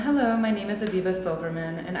Hello, my name is Aviva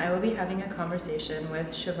Silverman, and I will be having a conversation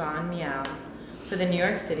with Siobhan Meow for the New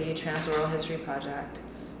York City Trans Oral History Project.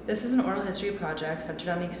 This is an oral history project centered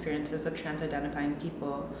on the experiences of trans-identifying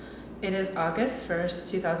people. It is August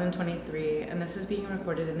 1st, 2023, and this is being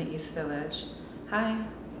recorded in the East Village. Hi.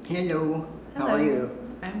 Hello. Hello. How are you?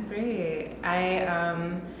 I'm great.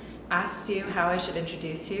 I asked you how I should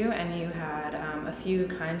introduce you, and you had a few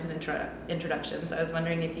kinds of introductions. I was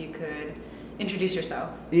wondering if you could introduce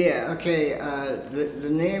yourself. Yeah, okay. The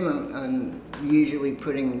name I'm usually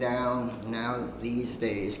putting down now these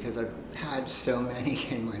days, because I've had so many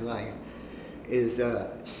in my life, is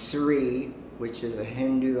Sri, which is a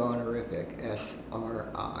Hindu honorific,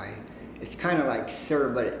 S-R-I. It's kind of like Sir,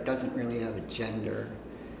 but it doesn't really have a gender.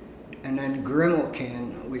 And then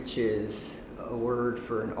Grimalkin, which is a word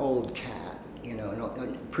for an old cat,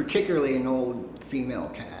 particularly an old female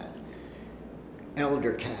cat,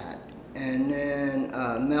 elder cat. And then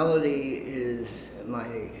Melody is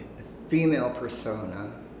my female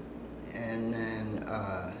persona, and then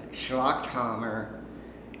Schlachthammer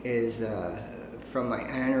is from my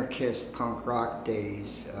anarchist punk rock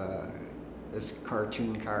days, this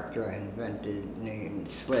cartoon character I invented named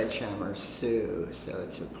Sledgehammer Sue, so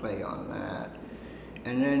it's a play on that.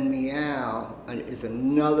 And then Meow is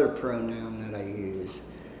another pronoun that I use,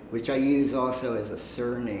 which I use also as a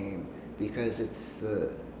surname because it's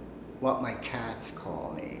what my cats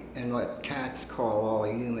call me, and what cats call all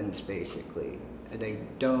humans, basically. They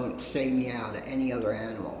don't say meow to any other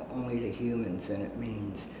animal, only to humans, and it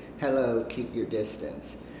means, hello, keep your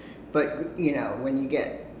distance. But, when you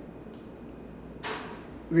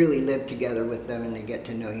really live together with them and they get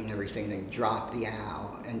to know you and everything, they drop the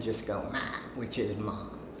ow and just go, ma, which is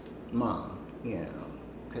mom,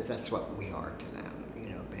 because that's what we are to them,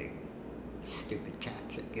 big, stupid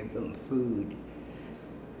cats that give them food.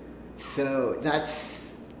 So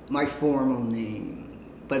that's my formal name,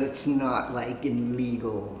 but it's not like in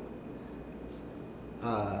legal.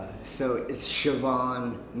 So it's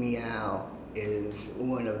Siobhan Meow is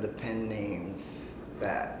one of the pen names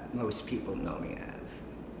that most people know me as.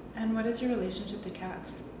 And what is your relationship to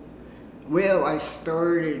cats? Well, I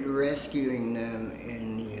started rescuing them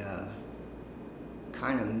in the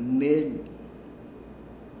kind of mid-90s.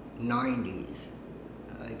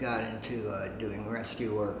 I got into doing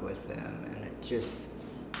rescue work with them, and it just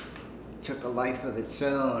took a life of its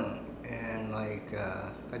own, and I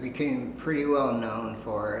became pretty well known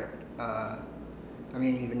for it.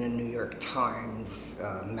 Even the New York Times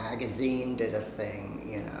magazine did a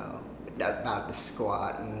thing, about the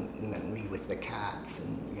squat and me with the cats,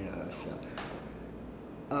 and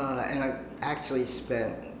and I actually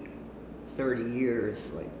spent 30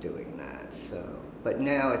 years doing that, so. But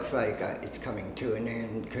now it's it's coming to an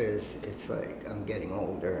end because it's I'm getting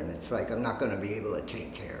older, and it's I'm not going to be able to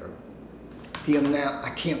take care of the amount.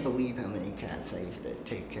 I can't believe how many cats I used to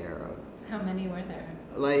take care of. How many were there?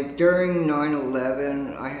 During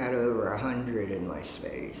 9/11, I had over 100 in my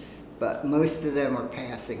space, but most of them are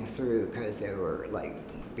passing through because they were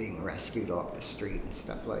being rescued off the street and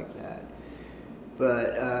stuff like that.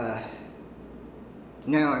 But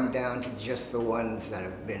now I'm down to just the ones that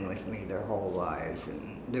have been with me their whole lives,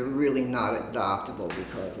 and they're really not adoptable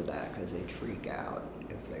because of that, because they'd freak out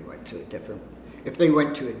if they went to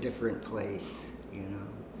a different place,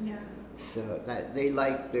 Yeah. So that they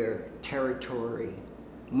like their territory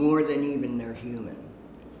more than even their human.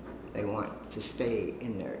 They want to stay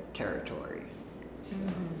in their territory. So.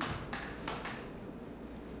 Mm-hmm.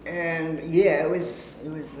 And yeah, it was.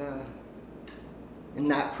 In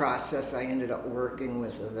that process, I ended up working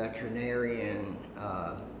with a veterinarian,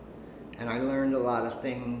 and I learned a lot of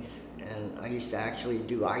things. And I used to actually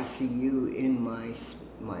do ICU in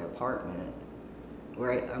my apartment,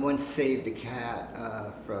 where I once saved a cat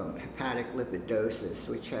from hepatic lipidosis,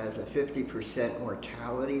 which has a 50%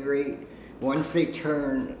 mortality rate. Once they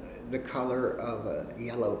turn the color of a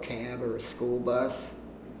yellow cab or a school bus,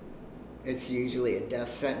 it's usually a death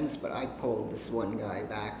sentence, but I pulled this one guy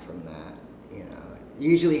back from that, It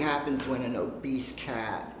usually happens when an obese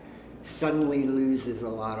cat suddenly loses a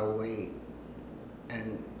lot of weight,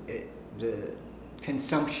 and the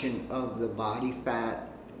consumption of the body fat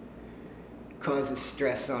causes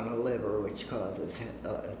stress on the liver, which causes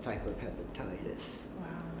a type of hepatitis.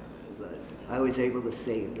 Wow. But I was able to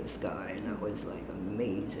save this guy, and that was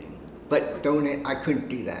amazing. But I couldn't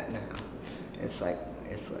do that now. It's like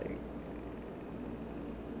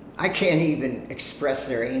I can't even express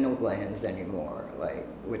their anal glands anymore,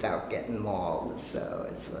 without getting mauled. So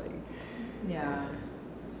it's Yeah.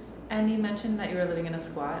 And you mentioned that you were living in a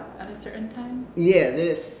squat at a certain time? Yeah,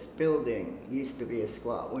 this building used to be a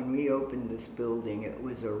squat. When we opened this building, it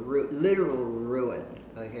was a literal ruin,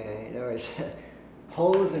 okay? There was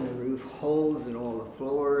holes in the roof, holes in all the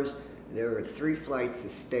floors. There were 3 flights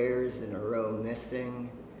of stairs in a row missing.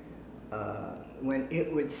 When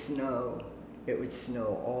it would snow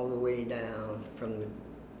all the way down from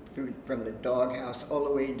the doghouse all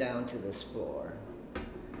the way down to this floor.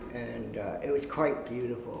 And it was quite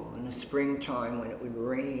beautiful. In the springtime, when it would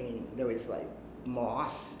rain, there was like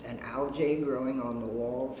moss and algae growing on the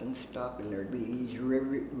walls and stuff, and there'd be these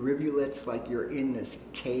rivulets like you're in this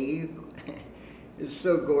cave. It's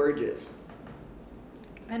so gorgeous.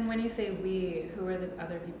 And when you say we, who are the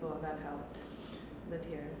other people that helped live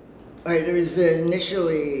here? All right, there was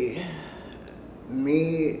initially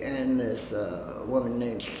me and this woman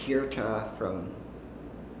named Geerta from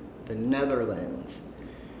the Netherlands.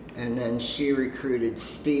 And then she recruited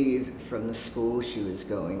Steve from the school she was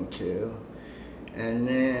going to. And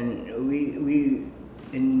then we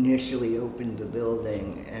initially opened the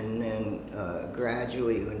building, and then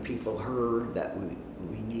gradually when people heard that we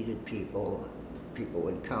needed people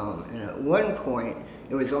would come. And at one point,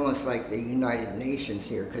 it was almost like the United Nations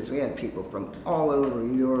here, because we had people from all over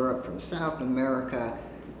Europe, from South America,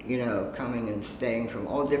 you know, coming and staying from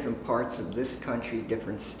all different parts of this country,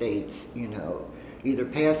 different states, you know, either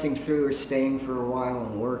passing through or staying for a while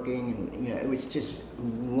and working. And, you know, it was just a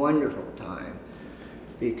wonderful time.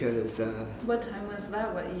 Because what time was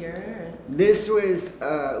that? What year? This was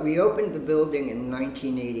we opened the building in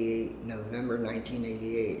 1988, November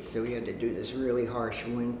 1988. So we had to do this really harsh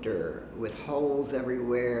winter with holes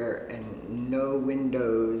everywhere and no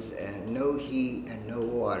windows and no heat and no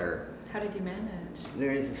water. How did you manage?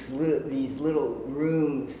 There's these little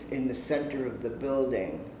rooms in the center of the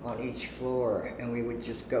building on each floor, and we would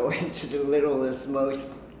just go into the littlest, most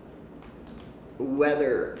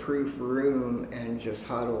weatherproof room and just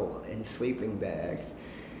huddle in sleeping bags.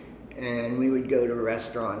 And we would go to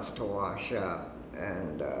restaurants to wash up.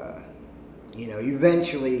 And, you know,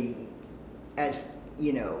 eventually, as,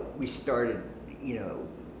 you know, we started, you know,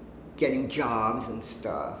 getting jobs and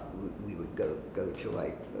stuff, we would go to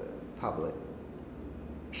like public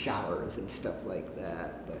showers and stuff like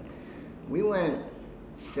that. But we went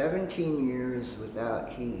 17 years without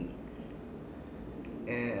heat.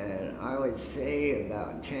 And I would say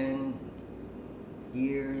about 10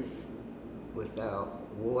 years without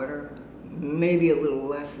water, maybe a little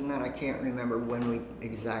less than that. I can't remember when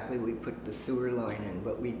we put the sewer line in,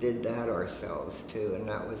 but we did that ourselves too, and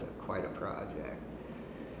that was quite a project.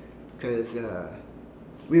 Because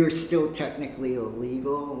we were still technically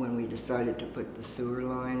illegal when we decided to put the sewer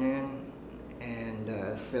line in,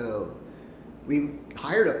 and so we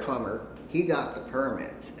hired a plumber. He got the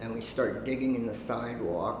permits, and we started digging in the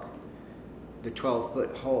sidewalk, the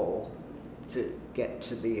 12-foot hole, to get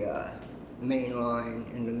to the main line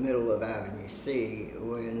in the middle of Avenue C.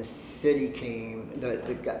 When the city came,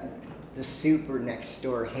 the super next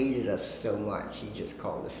door hated us so much, he just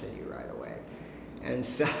called the city right away. And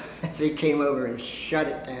so they came over and shut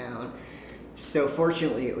it down. So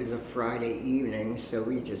fortunately, it was a Friday evening, so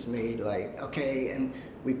we just made like, okay, and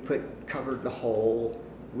we covered the hole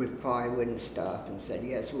with plywood and stuff and said,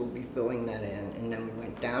 yes, we'll be filling that in. And then we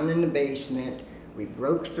went down in the basement, we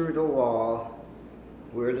broke through the wall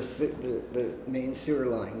where the main sewer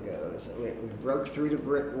line goes. We broke through the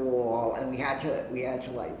brick wall, and we had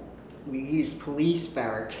to like, we used police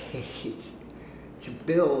barricades to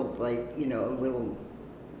build like, you know, a little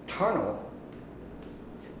tunnel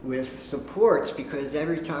with supports, because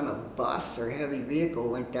every time a bus or heavy vehicle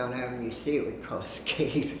went down Avenue C, it would cause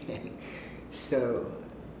cave-in. So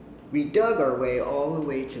we dug our way all the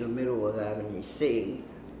way to the middle of Avenue C,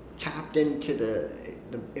 tapped into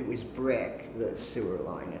it was brick, the sewer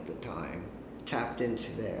line at the time, tapped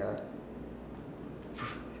into there,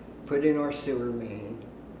 put in our sewer main,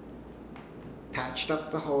 patched up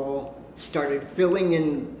the hole, started filling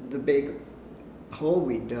in the big hole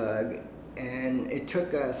we dug, and it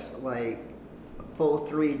took us like a full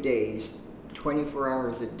 3 days, 24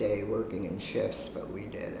 hours a day working in shifts, but we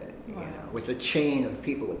did it, you know, with a chain of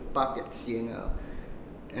people with buckets, you know.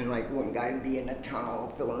 And like one guy would be in a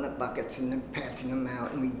tunnel filling the buckets and then passing them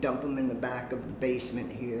out, and we dump them in the back of the basement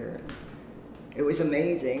here. It was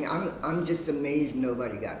amazing. I'm just amazed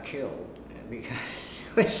nobody got killed, because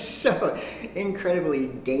it was so incredibly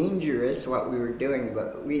dangerous what we were doing,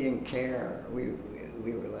 but we didn't care. We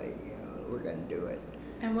were like, you know, we're gonna do it.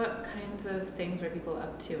 And what kinds of things were people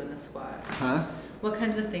up to in the squat? Huh? What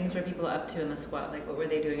kinds of things were people up to in the squat? Like, what were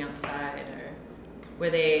they doing outside, or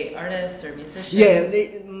were they artists or musicians? Yeah,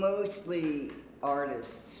 they mostly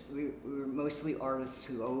artists. We were mostly artists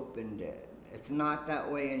who opened it. It's not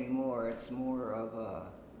that way anymore. It's more of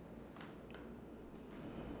a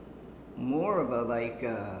like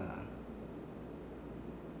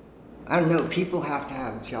I don't know. People have to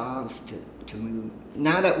have jobs to move.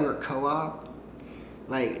 Now that we're co-op,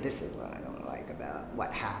 like this is what I don't like about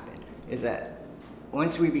what happened is that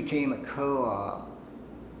once we became a co-op,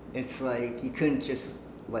 it's like you couldn't just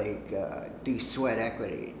like do sweat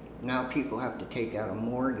equity. Now people have to take out a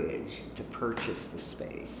mortgage to purchase the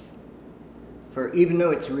space. For even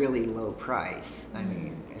though it's really low price, I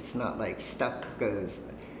mean, it's not like stuff goes.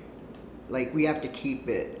 Like we have to keep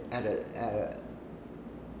it at a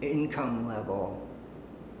income level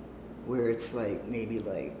where it's like maybe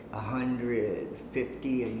like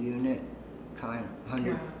 150 a unit, kind of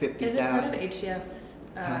 150,000. Is it part of HDF's?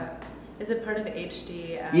 Is it part of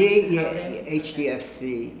HD? Yeah, housing?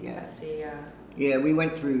 HDFC, yeah. FC, yeah. Yeah, we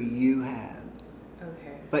went through UHAB.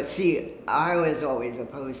 Okay. But see, I was always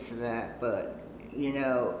opposed to that, but, you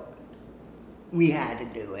know, we had to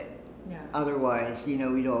do it. Yeah. Otherwise, you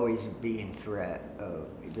know, we'd always be in threat of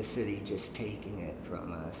the city just taking it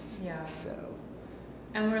from us. Yeah. So.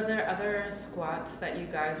 And were there other squats that you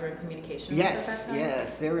guys were in communication with at that time?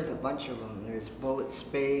 Yes, there was a bunch of them. There's Bullet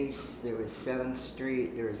Space, there was 7th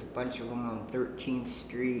Street, there was a bunch of them on 13th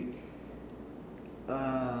Street.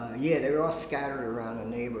 Yeah, they were all scattered around the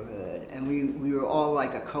neighborhood, and we were all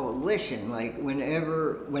like a coalition. Like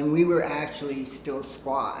when we were actually still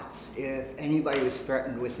squats, if anybody was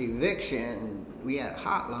threatened with eviction, we had a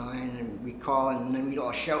hotline, and we'd call, and then we'd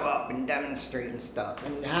all show up and demonstrate and stuff.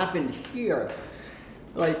 And it happened here,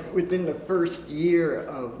 like within the first year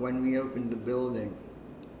of when we opened the building.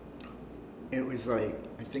 It was like,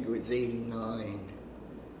 I think it was '89.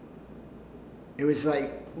 It was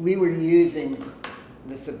like we were using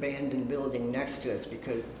this abandoned building next to us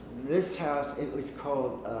because this house, it was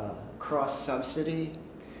called cross subsidy.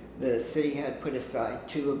 The city had put aside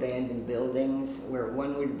 2 abandoned buildings where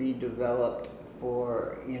one would be developed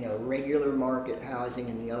for, you know, regular market housing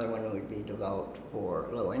and the other one would be developed for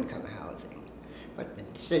low income housing. But the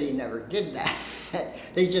city never did that.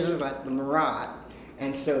 They just let them rot.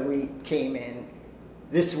 And so we came in.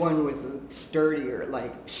 This one was sturdier,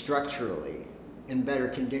 like structurally, in better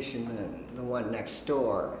condition than the one next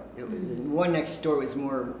door. The one next door was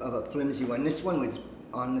more of a flimsy one. This one was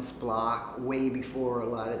on this block way before a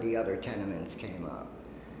lot of the other tenements came up.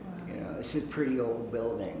 Wow. You know, it's a pretty old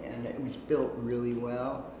building, and it was built really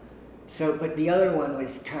well. So, but the other one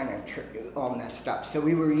was kind of all messed up. So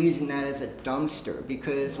we were using that as a dumpster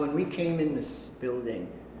because when we came in this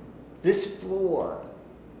building, this floor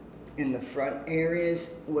in the front areas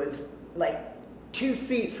was like 2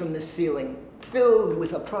 feet from the ceiling, filled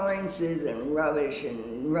with appliances and rubbish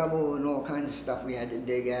and rubble and all kinds of stuff we had to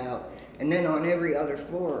dig out. And then on every other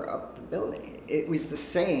floor up the building, it was the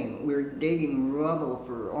same. We were digging rubble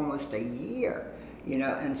for almost a year, you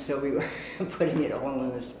know, and so we were putting it all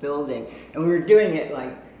in this building. And we were doing it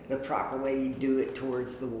like the proper way you do it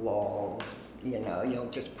towards the walls, you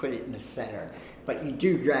don't just put it in the center. But you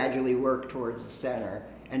do gradually work towards the center.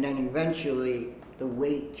 And then eventually the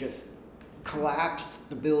weight just collapsed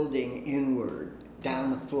the building inward down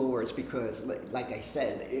the floors because, like I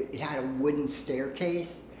said, it had a wooden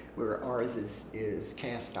staircase where ours is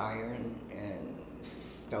cast iron and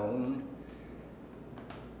stone.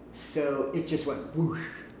 So it just went whoosh.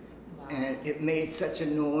 Wow. And it made such a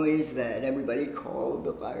noise that everybody called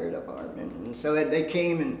the fire department. And so they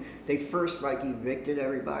came and they first evicted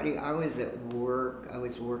everybody. I was at work. I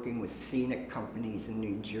was working with scenic companies in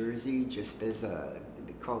New Jersey just as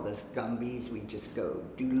they called us Gumbies. We'd just go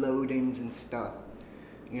do load-ins and stuff,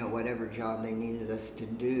 whatever job they needed us to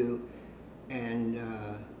do. And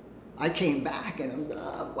I came back and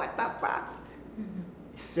I'm what the fuck? Mm-hmm.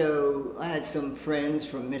 So I had some friends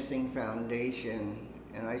from Missing Foundation,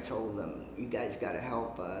 and I told them, you guys got to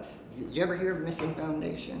help us. Did you ever hear of Missing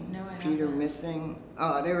Foundation? No, I haven't. Peter Missing?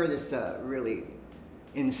 Oh, they were this really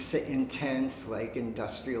intense,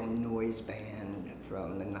 industrial noise band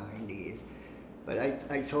from the 90s. But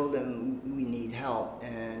I told them we need help,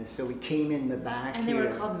 and so we came in the back. And they were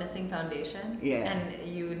called Missing Foundation? Yeah. And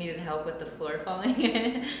you needed help with the floor falling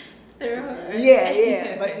in through?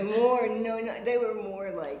 Yeah, but no, they were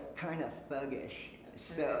more kind of thuggish.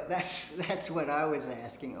 So that's what I was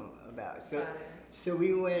asking them about. So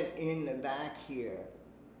we went in the back here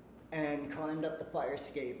and climbed up the fire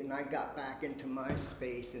escape, and I got back into my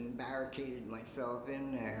space and barricaded myself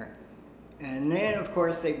in there. And then, of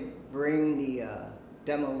course, they bring the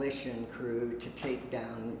demolition crew to take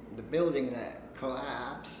down the building that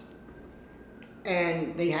collapsed.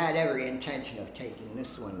 And they had every intention of taking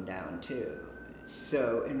this one down, too.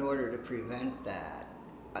 So in order to prevent that,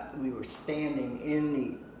 we were standing in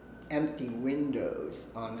the empty windows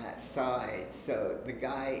on that side. So the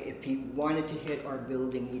guy, if he wanted to hit our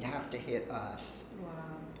building, he'd have to hit us. Wow.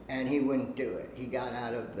 And he wouldn't do it. He got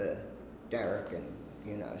out of the derrick and,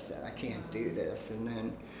 said, I can't do this. And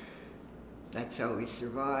then that's how we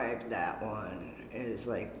survived that one, is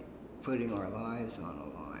like putting our lives on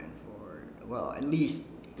the line for it. Well, at least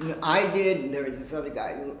I did, and there was this other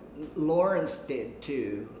guy, Lawrence did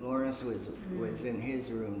too. Lawrence was in his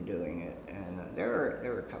room doing it, and there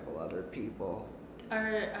were a couple other people.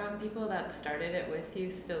 Are people that started it with you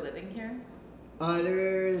still living here?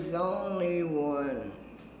 There's only one,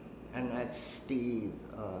 and that's Steve.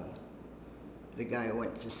 The guy I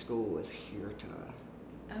went to school with, Hirta.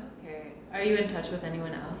 Okay. Are you in touch with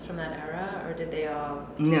anyone else from that era, or did they all?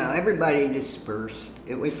 No, everybody dispersed.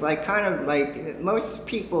 It was like kind of like most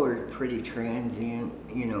people are pretty transient,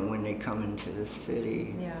 when they come into the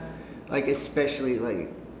city. Yeah. Like especially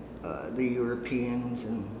like the Europeans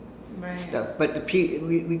and Right. stuff. But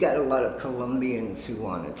we got a lot of Colombians who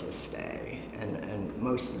wanted to stay, and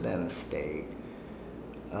most of them stayed.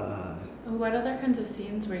 What other kinds of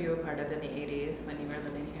scenes were you a part of in the 80s when you were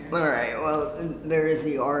living here? All right, well, there is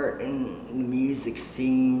the art and the music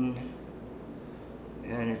scene,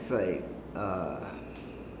 and it's like,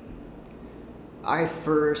 I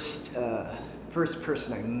first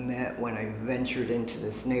person I met when I ventured into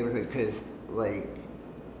this neighborhood, because, like,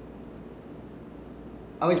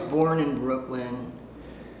 I was born in Brooklyn,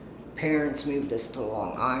 parents moved us to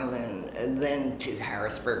Long Island, and then to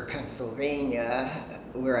Harrisburg, Pennsylvania,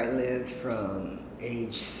 where I lived from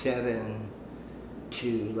age 7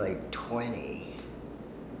 to like 20.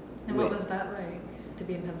 And what was that like to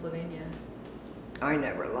be in Pennsylvania? I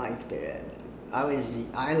never liked it. I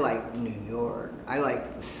liked New York. I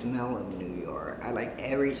liked the smell of New York. I liked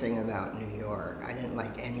everything about New York. I didn't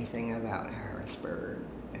like anything about Harrisburg.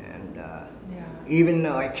 And even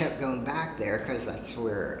though I kept going back there, because that's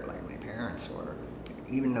where like my parents were,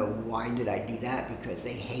 even though why did I do that? Because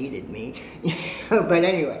they hated me. But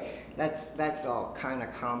anyway, that's all kind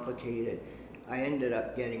of complicated. I ended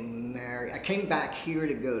up getting married. I came back here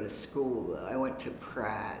to go to school. I went to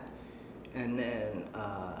Pratt, and then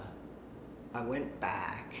I went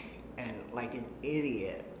back, and like an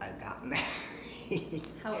idiot, I got married.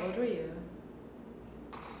 How old were you?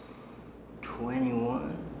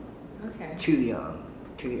 21. Okay. Too young.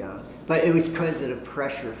 But it was because of the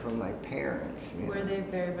pressure from my parents. Were they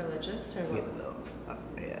very religious, or what was it?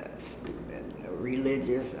 Yeah, stupid.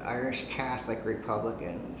 Religious, Irish Catholic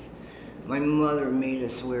Republicans. My mother made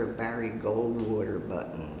us wear Barry Goldwater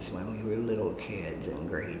buttons when we were little kids in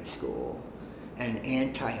grade school, and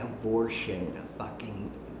anti-abortion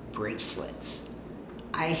fucking bracelets.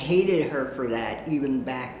 I hated her for that even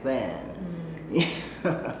back then.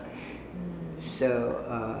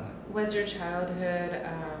 So, was your childhood,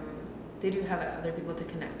 did you have other people to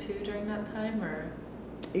connect to during that time, or?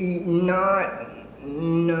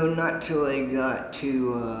 Not till I got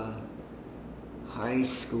to high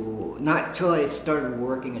school. Not till I started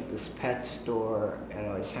working at this pet store, and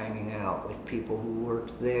I was hanging out with people who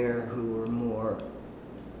worked there who were more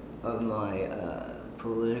of my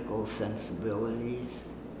political sensibilities.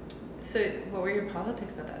 So what were your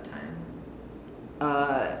politics at that time?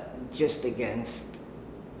 Just against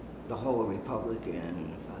the whole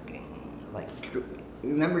Republican fucking, like,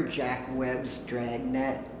 remember Jack Webb's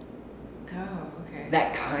Dragnet? Oh, okay.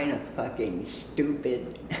 That kind of fucking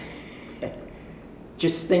stupid.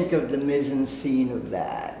 Just think of the mise-en-scene of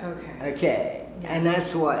that. Okay. Yeah. And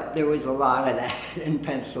that's what, there was a lot of that in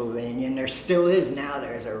Pennsylvania, and there still is now.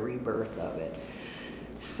 There's a rebirth of it.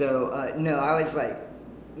 So, no, I was like,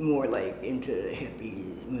 more like into the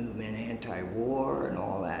hippie movement, anti-war and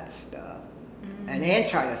all that stuff. And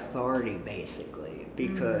anti-authority, basically,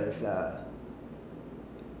 because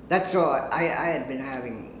that's all. I had been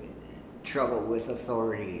having trouble with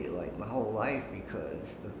authority like my whole life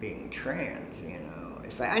because of being trans,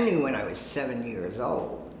 It's like I knew when I was 7 years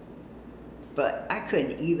old, but I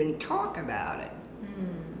couldn't even talk about it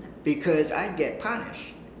because I'd get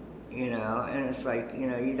punished, and it's like,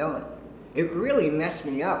 you don't. It really messed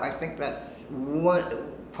me up. I think that's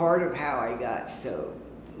one part of how I got so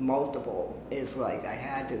multiple, is like I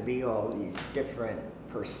had to be all these different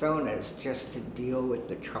personas just to deal with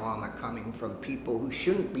the trauma coming from people who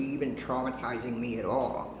shouldn't be even traumatizing me at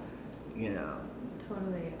all,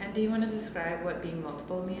 Totally. And do you want to describe what being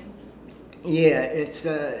multiple means? Yeah,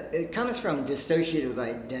 it comes from dissociative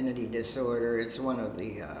identity disorder. It's one of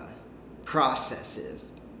the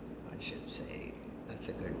processes, I should say, that's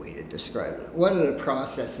a good way to describe it. One of the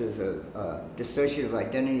processes of dissociative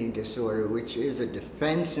identity disorder, which is a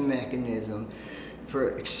defense mechanism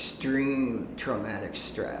for extreme traumatic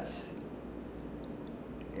stress.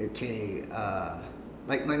 Okay,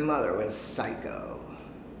 like my mother was psycho.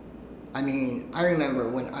 I mean, I remember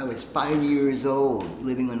when I was 5 years old,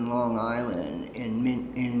 living on Long Island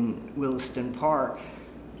in Williston Park.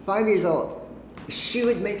 5 years old, she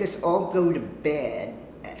would make us all go to bed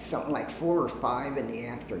at something like 4 or 5 in the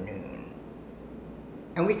afternoon,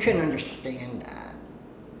 and we couldn't understand that.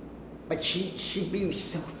 But she'd be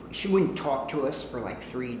so, she wouldn't talk to us for like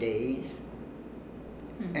 3 days,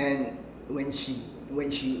 and when she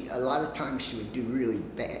a lot of times she would do really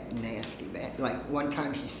bad, nasty bad. Like one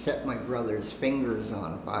time she set my brother's fingers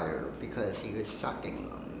on fire because he was sucking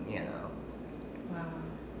them, you know.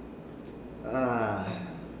 Wow.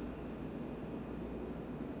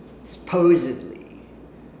 Supposedly,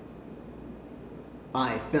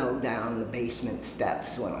 I fell down the basement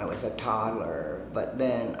steps when I was a toddler, but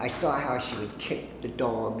then I saw how she would kick the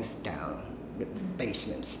dogs down the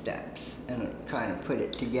basement steps, and it kind of put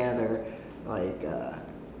it together, like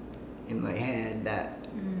in my head, that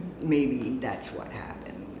maybe that's what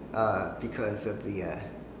happened, because of the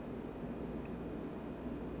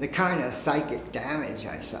kind of psychic damage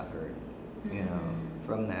I suffered, you know,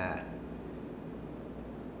 from that.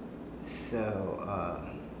 So,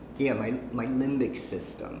 yeah, my limbic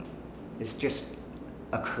system is just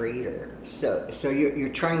a crater. So you're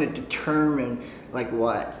trying to determine like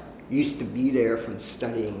what used to be there from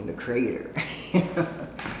studying the crater.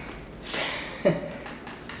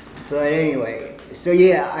 But anyway, so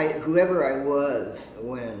yeah, whoever I was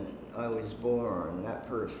when I was born, that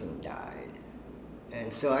person died. And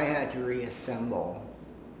so I had to reassemble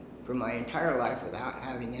for my entire life without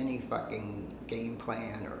having any fucking game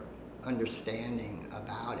plan or understanding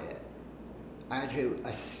about it. I had to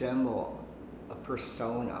assemble a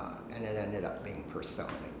persona, and it ended up being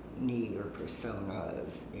persona, or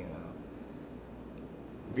personas, you know,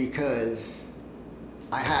 because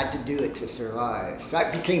I had to do it to survive. So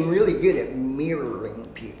I became really good at mirroring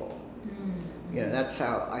people. You know, that's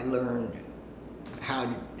how I learned how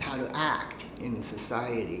to act in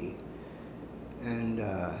society, and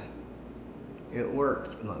it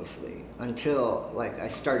worked mostly until like I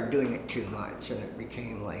started doing it too much, and it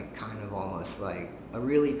became like kind of almost like a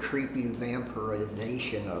really creepy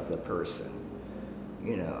vampirization of the person.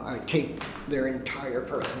 You know, I would take their entire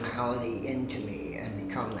personality into me and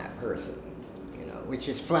become that person, you know, which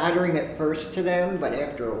is flattering at first to them, but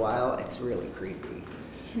after a while it's really creepy.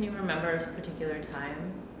 Can you remember a particular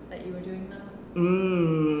time that you were doing that?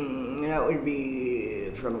 That would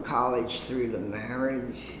be from college through to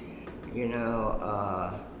marriage. You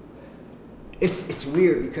know, it's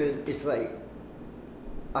weird because it's like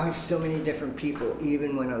I was so many different people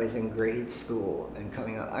even when I was in grade school and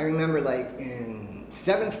coming up. I remember like in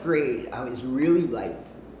 7th grade, I was really like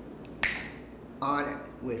on it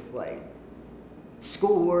with like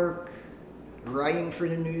schoolwork, writing for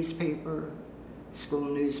the newspaper, school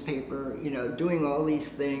newspaper, you know, doing all these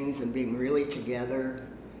things and being really together.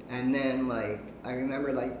 And then like, I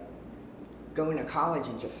remember like going to college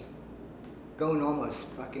and just going almost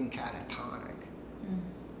fucking catatonic.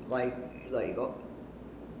 Like,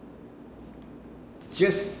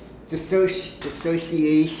 just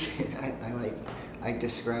dissociation, I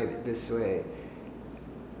describe it this way,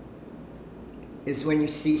 is when you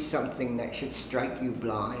see something that should strike you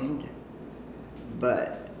blind,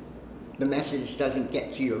 but the message doesn't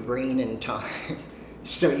get to your brain in time,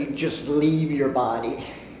 so you just leave your body,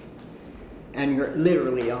 and you're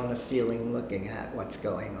literally on the ceiling looking at what's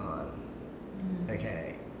going on.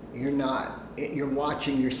 Okay, you're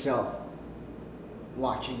watching yourself,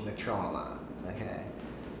 watching the trauma, okay?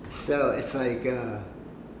 So it's like,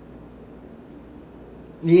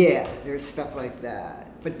 yeah, there's stuff like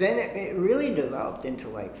that. But then it really developed into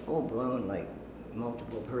like full-blown like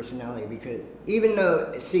multiple personality, because even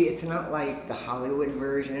though, see, it's not like the Hollywood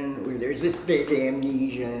version where there's this big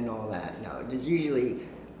amnesia and all that. No, there's usually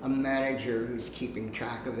a manager who's keeping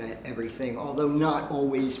track of everything, although not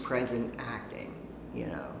always present acting, you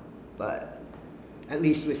know. But at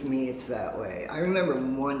least with me, it's that way. I remember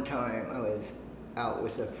one time I was out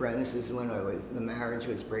with a friend. This is when the marriage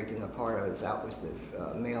was breaking apart. I was out with this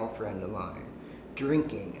male friend of mine,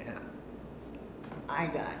 drinking, and I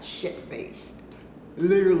got shit-faced,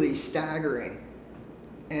 literally staggering.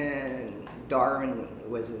 And Darwin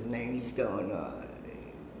was his name. He's going,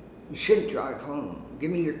 you shouldn't drive home. Give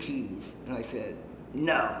me your keys. And I said,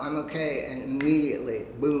 no, I'm okay. And immediately,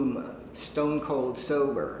 boom, stone cold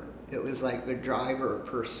sober. It was like the driver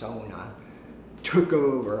persona took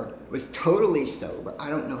over, was totally sober. I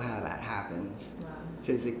don't know how that happens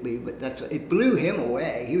physically, but that's what, it blew him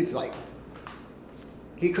away. He was like,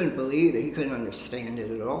 he couldn't believe it. He couldn't understand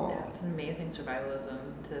it at all. Yeah, it's an amazing survivalism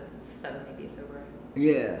to suddenly be sober.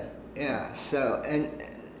 Yeah. So, and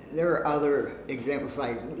there are other examples,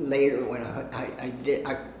 like later when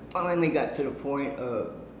I finally got to the point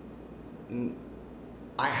of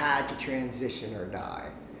I had to transition or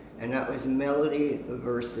die. And that was Melody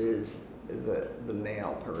versus the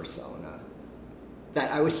male persona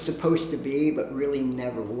that I was supposed to be, but really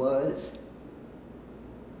never was.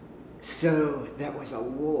 So that was a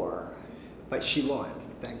war, but she won,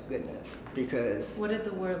 thank goodness, because... What did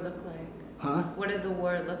the war look like? Huh? What did the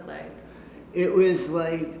war look like? It was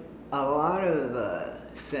like a lot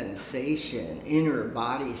of sensation, inner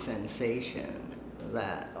body sensation,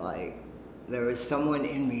 that like there was someone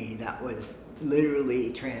in me that was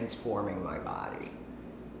literally transforming my body,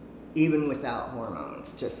 even without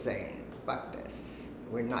hormones, just saying, fuck this,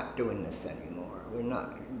 we're not doing this anymore, we're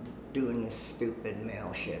not doing this stupid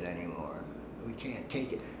male shit anymore, we can't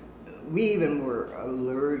take it. We even were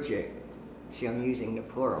allergic, see, I'm using the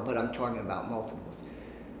plural, but I'm talking about multiples.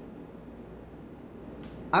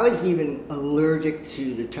 I was even allergic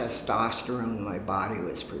to the testosterone my body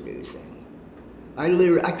was producing. I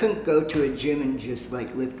couldn't go to a gym and just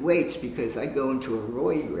like lift weights because I'd go into a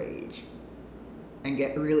roid rage and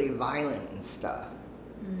get really violent and stuff.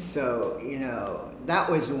 So, you know, that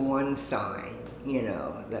was one sign, you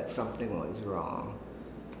know, that something was wrong.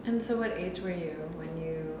 And so what age were you when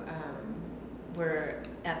you were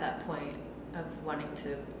at that point of wanting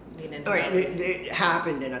to lean into that? It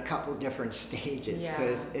happened in a couple different stages,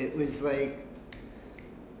 because it was like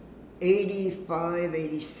 85,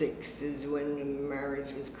 86 is when the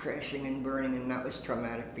marriage was crashing and burning, and that was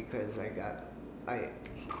traumatic because I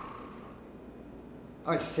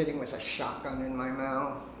was sitting with a shotgun in my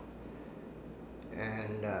mouth,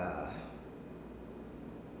 and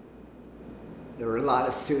there were a lot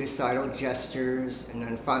of suicidal gestures, and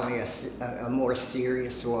then finally a more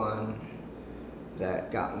serious one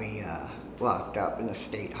that got me locked up in a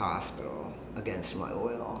state hospital against my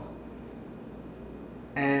will.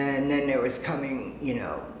 And then there was coming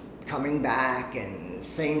back, and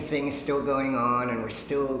same thing is still going on, and we're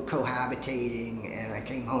still cohabitating, and I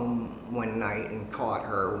came home one night and caught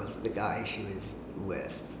her with the guy she was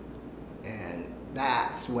with. And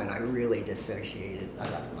that's when I really dissociated. I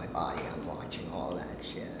left my body, I'm watching all that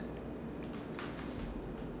shit.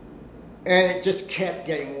 And it just kept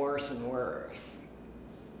getting worse and worse.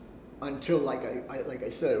 Until, like I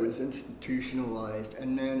said, it was institutionalized,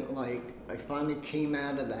 and then like I finally came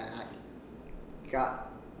out of that,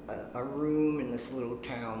 got a room in this little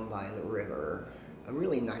town by the river, a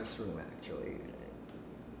really nice room actually,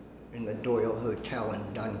 in the Doyle Hotel in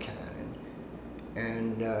Duncannon,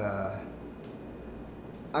 and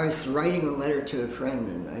I was writing a letter to a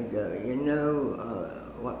friend, and I go, you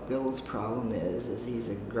know, what Bill's problem is he's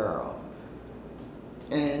a girl,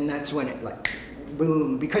 and that's when it like,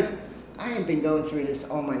 boom, because I had been going through this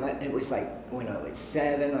all my life. It was like when I was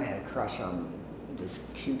 7, I had a crush on this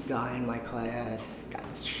cute guy in my class, got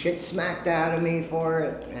the shit smacked out of me for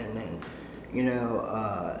it, and then, you know,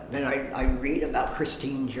 then I read about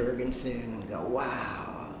Christine Jurgensen and go,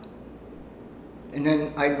 wow. And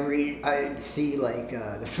then I'd see like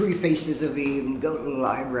The Three Faces of Eve and go to the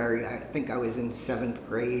library. I think I was in 7th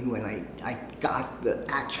grade when I got the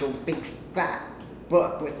actual big fat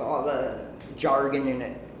book with all the jargon in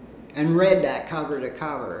it, and read that cover to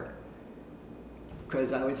cover,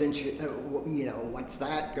 because I was interested, you know, what's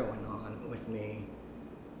that going on with me?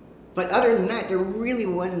 But other than that, there really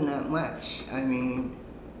wasn't that much. I mean,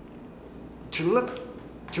 to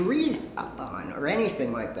read up on or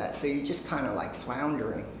anything like that, so you're just kind of like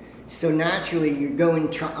floundering. So naturally,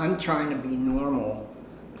 I'm trying to be normal,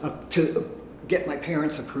 to get my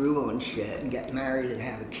parents' approval and shit, and get married and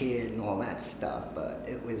have a kid and all that stuff, but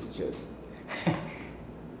it was just...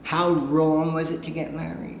 How wrong was it to get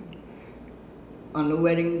married? On the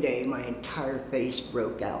wedding day, my entire face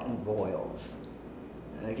broke out in boils.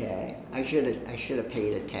 Okay, I should have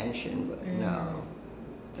paid attention, but no.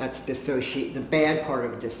 That's the bad part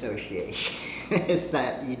of dissociation is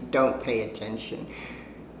that you don't pay attention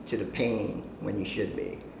to the pain when you should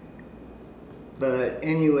be. But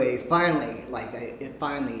anyway, finally,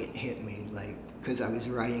 it hit me, like, because I was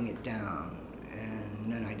writing it down.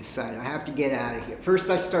 And then I decided I have to get out of here. First,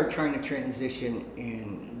 I started trying to transition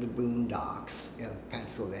in the boondocks of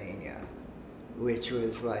Pennsylvania, which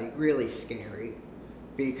was like really scary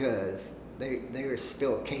because they were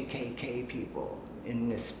still KKK people in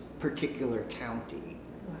this particular county.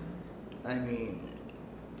 Wow. I mean,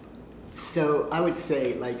 So I would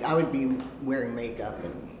say, like, I would be wearing makeup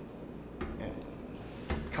and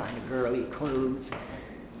kind of girly clothes.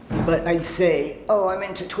 But I'd say, oh, I'm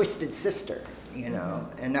into Twisted Sister, you know,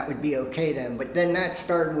 and that would be okay then. But then that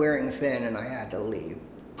started wearing thin, and I had to leave.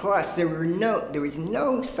 Plus, there was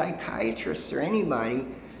no psychiatrist or anybody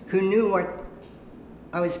who knew what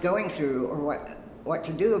I was going through or what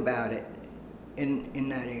to do about it in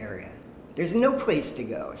that area. There's no place to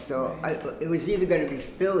go. So it was either going to be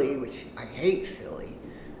Philly, which I hate Philly,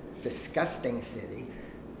 disgusting city,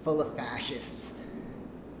 full of fascists,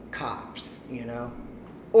 cops, you know,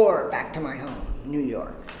 or back to my home, New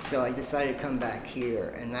York. So I decided to come back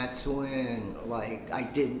here, and that's when, like, I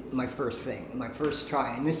did my first thing, my first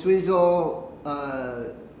try. And this was all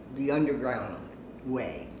the underground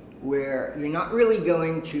way, where you're not really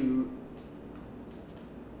going to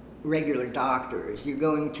regular doctors. You're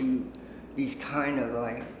going to these kind of,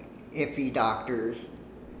 like, iffy doctors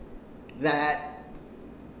that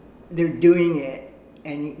they're doing it,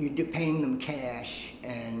 and you're paying them cash,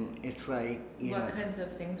 and it's like, you know. What kinds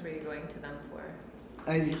of things were you going to them for?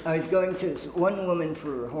 I was going to this one woman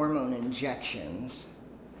for hormone injections,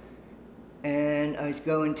 and I was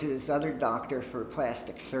going to this other doctor for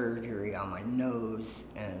plastic surgery on my nose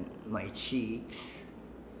and my cheeks.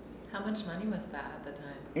 How much money was that at the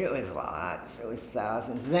time? It was lots. It was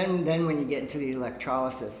thousands. Then when you get into the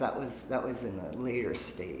electrolysis, that was in a later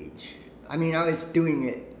stage. I mean, I was doing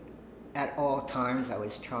it at all times. I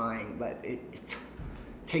was trying, but it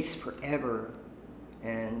takes forever,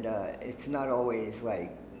 and it's not always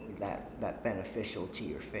like that beneficial to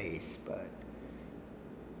your face. But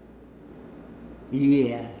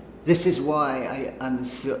yeah, this is why I'm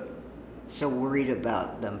so worried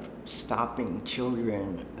about them stopping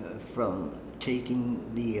children from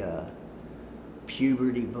taking the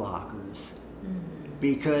puberty blockers,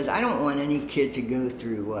 because I don't want any kid to go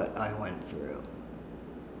through what I went through.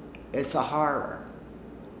 It's a horror.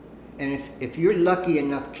 And if you're lucky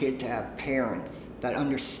enough, kid, to have parents that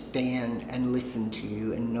understand and listen to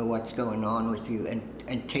you and know what's going on with you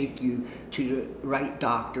and take you to the right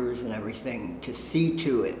doctors and everything to see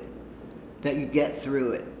to it that you get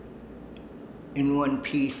through it in one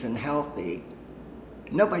piece and healthy,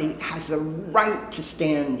 nobody has the right to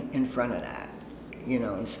stand in front of that, you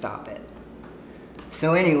know, and stop it.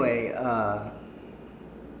 So anyway,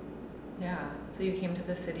 yeah. So you came to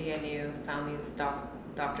the city and you found these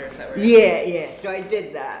doctors that were. Yeah. So I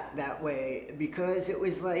did that way because it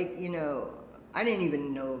was like, you know, I didn't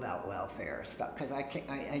even know about welfare stuff because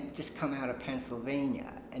I just come out of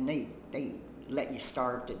Pennsylvania, and they let you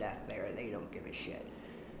starve to death there. They don't give a shit.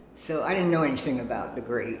 So I didn't know anything about the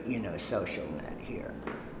great, you know, social net here.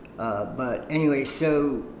 But anyway,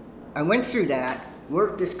 so I went through that,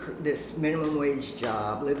 worked this minimum wage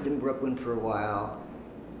job, lived in Brooklyn for a while,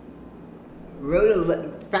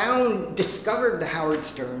 discovered the Howard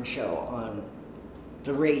Stern show on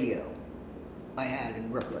the radio I had in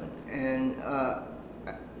Brooklyn. And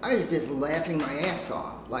I was just laughing my ass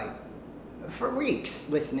off, like, for weeks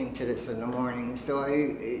listening to this in the morning. So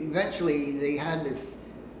eventually they had this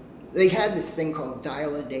thing called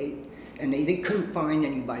Dial a Date, and they couldn't find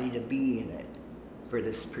anybody to be in it for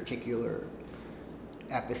this particular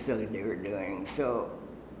episode they were doing. So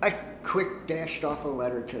I quick dashed off a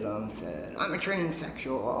letter to them, said, I'm a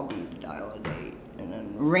transsexual, I'll be Dial a Date. And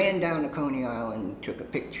then ran down to Coney Island, took a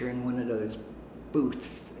picture in one of those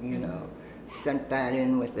booths, you know, sent that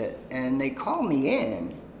in with it. And they called me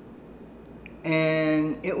in.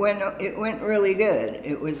 And it went really good.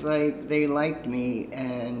 It was like they liked me,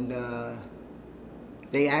 and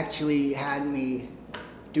they actually had me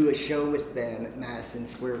do a show with them at Madison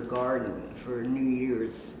Square Garden for New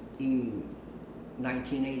Year's Eve,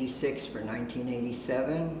 1986 for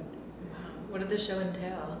 1987. Wow. What did the show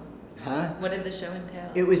entail? Huh? What did the show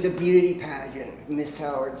entail? It was a beauty pageant, Miss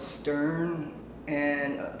Howard Stern,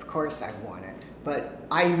 and of course I won it. But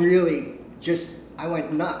I really I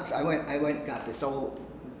went nuts. I went, got this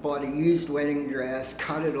bought a used wedding dress,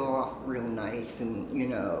 cut it off real nice, and, you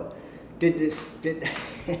know, did this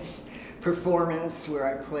performance where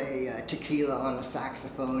I play tequila on a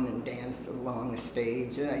saxophone and dance along the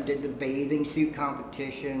stage. And I did the bathing suit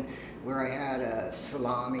competition where I had a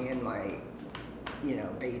salami in my, you know,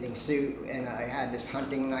 bathing suit, and I had this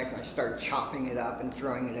hunting knife, and I started chopping it up and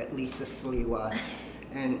throwing it at Lisa Sliwa.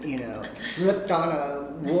 And, you know, slipped on a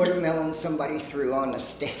watermelon somebody threw on the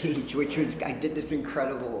stage, I did this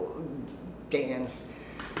incredible dance.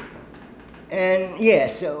 And yeah,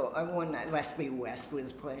 so I won that. Leslie West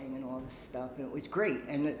was playing and all this stuff, and it was great.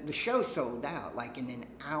 And the show sold out like in an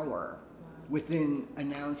hour. within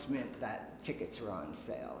announcement that tickets were on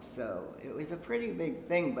sale. So it was a pretty big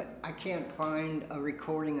thing, but I can't find a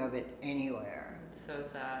recording of it anywhere. It's so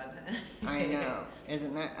sad. I know,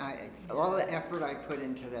 isn't that? It's all the effort I put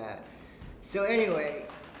into that. So anyway,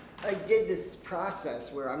 I did this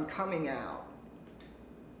process where I'm coming out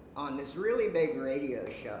on this really big radio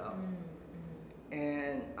show,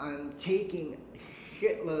 and I'm taking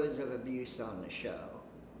shitloads of abuse on the show.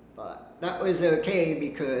 But that was okay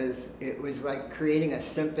because it was like creating a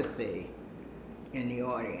sympathy in the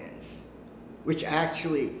audience, which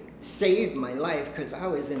actually saved my life because I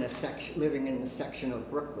was in a section, living in the section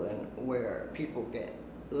of Brooklyn where people get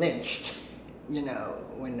lynched, you know,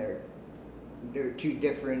 when they're too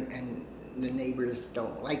different and the neighbors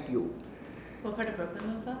don't like you. What part of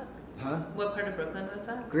Brooklyn was that? Huh? What part of Brooklyn was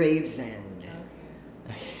that? Gravesend.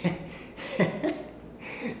 Okay.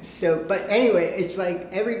 So, but anyway, it's like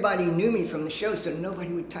everybody knew me from the show, so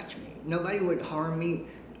nobody would touch me. Nobody would harm me.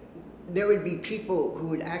 There would be people who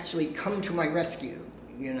would actually come to my rescue,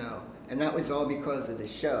 you know, and that was all because of the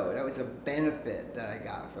show. That was a benefit that I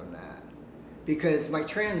got from that. Because my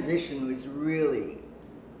transition was really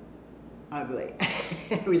ugly.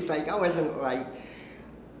 It was like, I wasn't like,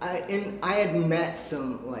 I had met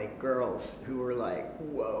some like girls who were like,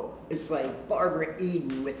 whoa, it's like Barbara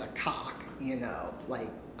Eden with a cock, you know, like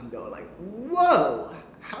I'm going like, whoa,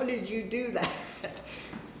 how did you do that?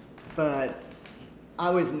 But I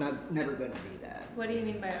was never going to be that. What do you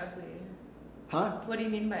mean by ugly? Huh? What do you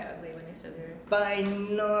mean by ugly when you said you're... By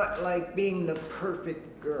not like being the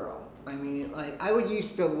perfect girl. I mean, like I would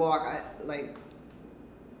used to walk,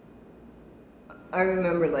 I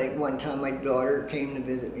remember like one time my daughter came to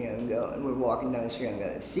visit me and we're walking down the street and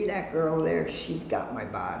go, see that girl there? She's got my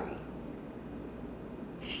body.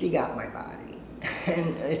 She got my body.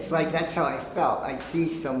 And it's like, that's how I felt. I see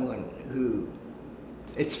someone who,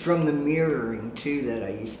 it's from the mirroring too that I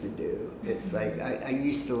used to do. It's like, I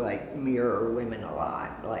used to like mirror women a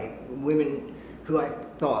lot. Like women who I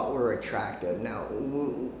thought were attractive. Now,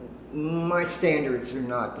 my standards are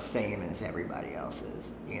not the same as everybody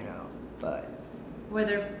else's, you know, but. Were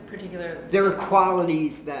there particular... There were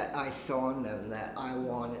qualities that I saw in them that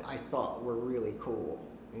I thought were really cool,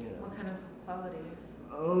 you know. What kind of qualities?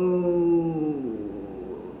 Oh,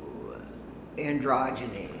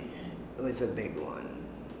 androgyny was a big one.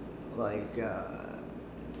 Like,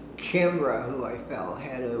 Kimbra, who I fell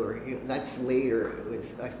head over heels, that's later,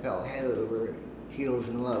 I fell head over heels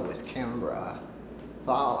in love with Kimbra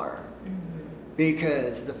Fowler.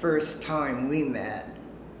 Because the first time we met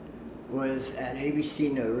was at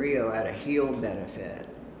ABC No Rio at a heel benefit.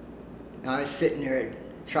 And I was sitting there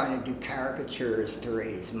trying to do caricatures to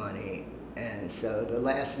raise money, and so the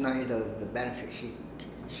last night of the benefit, she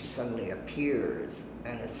suddenly appears,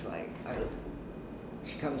 and it's like,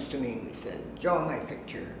 she comes to me and she says, draw my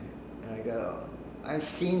picture. And I go, I've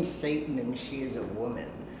seen Satan and she is a woman.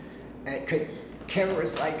 And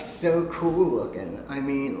Kimbra's like so cool looking. I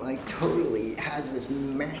mean, like totally has this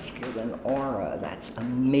masculine aura that's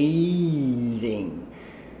amazing.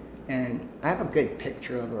 And I have a good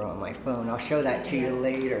picture of her on my phone. I'll show that to you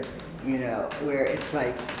later, you know, where it's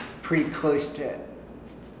like pretty close to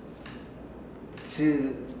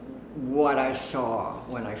what I saw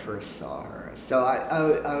when I first saw her. So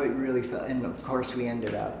I would really feel, and of course we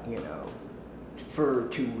ended up, you know, for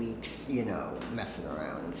 2 weeks, you know, messing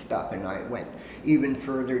around and stuff. And I went even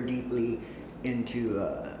further deeply into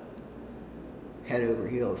head over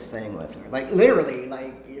heels thing with her. Like literally,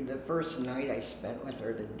 like the first night I spent with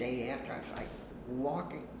her, the day after, I was like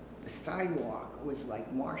walking, the sidewalk was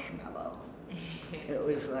like marshmallow. It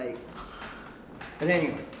was like, but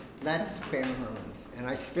anyway, that's pheromones. And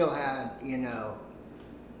I still had, you know,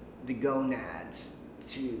 the gonads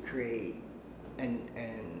to create and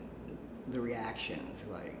the reactions.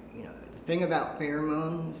 Like, you know, the thing about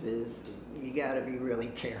pheromones is you got to be really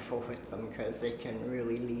careful with them because they can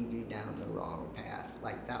really lead you down the wrong path.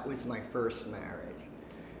 Like that was my first marriage.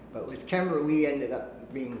 But with Kimber, we ended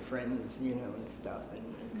up being friends, you know, and stuff,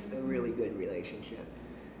 and it's a really good relationship.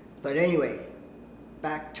 But anyway,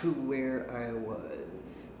 back to where I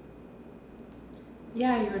was.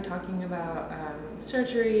 Yeah, you were talking about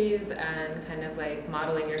surgeries and kind of like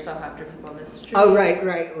modeling yourself after people on the street. Oh,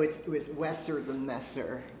 right, with Wesser the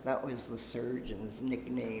Messer. That was the surgeon's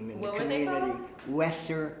nickname in the community. What were they called?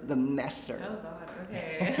 Wesser the Messer. Oh, God,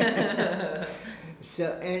 okay.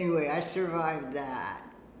 So anyway, I survived that.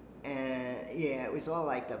 And yeah, it was all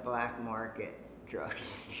like the black market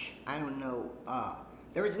drugs. I don't know.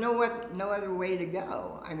 There was no other way to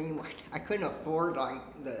go. I mean, I couldn't afford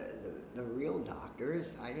like the real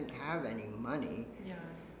doctors. I didn't have any money. Yeah.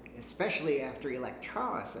 Especially after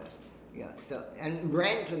electrolysis. Yeah, so, and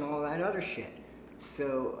rent and all that other shit.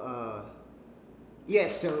 So, yeah,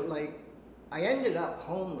 so like, I ended up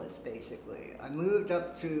homeless basically. I moved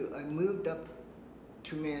up to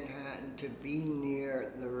Manhattan to be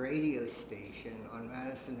near the radio station on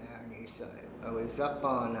Madison Avenue. So I was up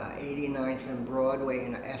on 89th and Broadway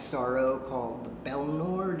in an SRO called the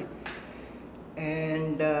Belnord,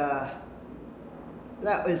 and that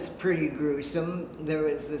was pretty gruesome. There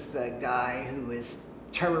was this guy who was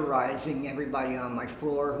terrorizing everybody on my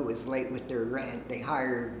floor who was late with their rent. They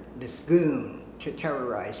hired this goon to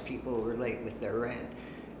terrorize people who were late with their rent.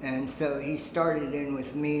 And so he started in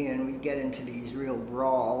with me, and we get into these real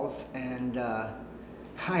brawls. And I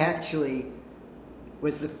actually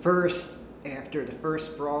was the first, after the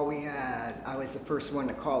first brawl we had, I was the first one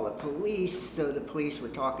to call the police. So the police were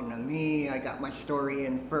talking to me. I got my story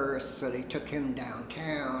in first, so they took him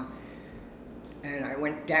downtown. And I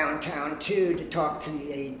went downtown too to talk to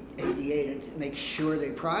the ADA to make sure they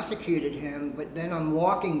prosecuted him. But then I'm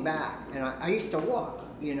walking back, and I used to walk,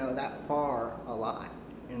 that far a lot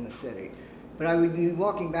in the city. But I would be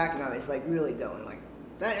walking back, and I was like really going like,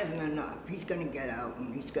 that isn't enough. He's gonna get out,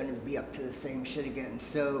 and he's gonna be up to the same shit again.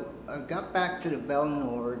 So I got back to the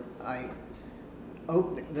Belnord.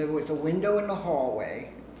 There was a window in the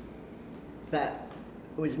hallway that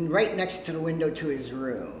was right next to the window to his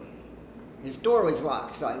room. His door was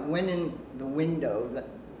locked, so I went in the window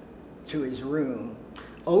to his room,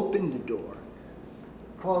 opened the door,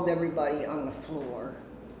 called everybody on the floor.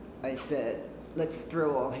 I said, let's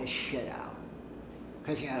throw all his shit out.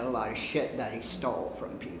 Because he had a lot of shit that he stole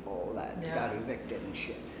from people that got evicted and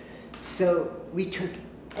shit. So we took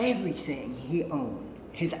everything he owned,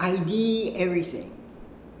 his ID, everything,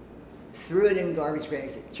 threw it in garbage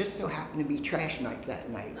bags. It just so happened to be trash night that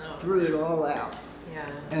night. Oh. Threw it all out. Yeah.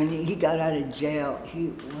 And he got out of jail.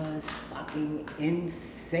 He was fucking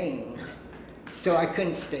insane. So I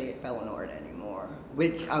couldn't stay at Belnord anymore,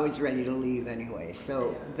 which I was ready to leave anyway.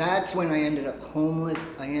 So that's when I ended up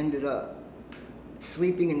homeless. I ended up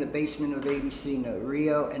sleeping in the basement of ABC No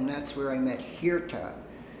Rio, and that's where I met Hirta.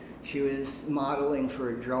 She was modeling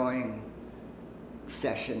for a drawing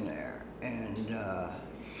session there, and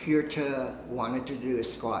Hirta wanted to do a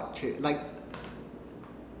squat too. Like,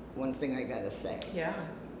 one thing I gotta say. Yeah.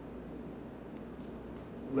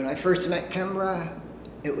 When I first met Kimbra,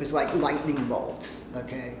 it was like lightning bolts,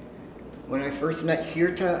 okay? When I first met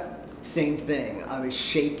Hirta, same thing. I was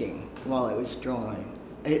shaking while I was drawing.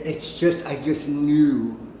 I just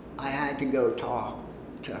knew I had to go talk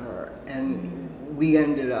to her. And we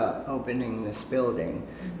ended up opening this building,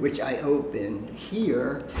 which I opened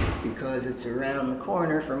here because it's around the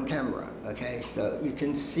corner from Kimbra, okay? So you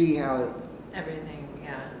can see how... Everything,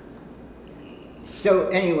 yeah. So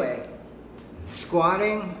anyway,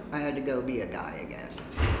 squatting, I had to go be a guy again.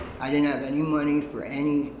 I didn't have any money for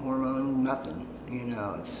any hormone, nothing,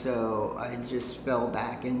 so I just fell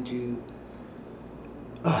back into...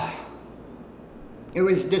 It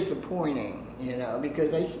was disappointing,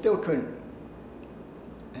 because I still couldn't.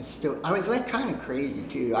 I was like kind of crazy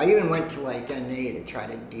too. I even went to like NA to try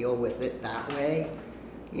to deal with it that way,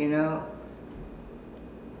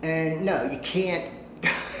 And no, you can't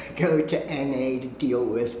go to NA to deal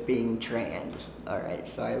with being trans. All right,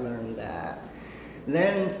 so I learned that.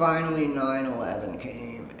 Then finally 9/11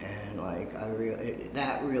 came, and like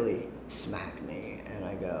that really smacked me, and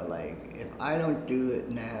I go like, if I don't do it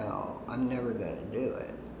now, I'm never gonna do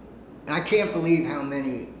it. And I can't believe how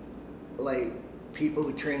many like people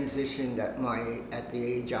who transitioned at the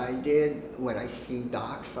age I did, when I see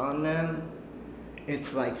docs on them,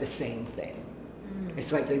 it's like the same thing.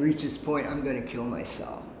 It's like they reach this point, I'm gonna kill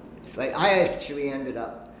myself. It's like I actually ended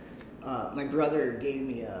up, my brother gave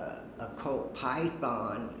me a Colt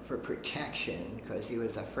Python for protection because he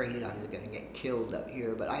was afraid I was going to get killed up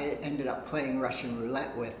here. But I ended up playing Russian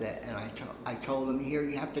roulette with it, and I told him, here,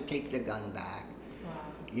 you have to take the gun back,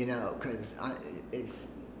 because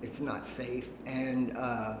it's not safe. And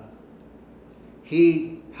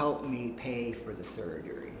he helped me pay for the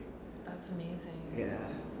surgery. That's amazing. Yeah.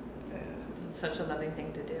 It's such a loving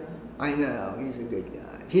thing to do. I know, he's a good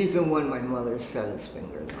guy. He's the one my mother set his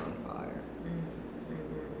fingers on fire.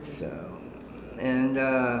 So, and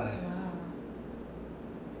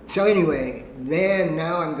so anyway, then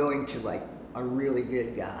now I'm going to like a really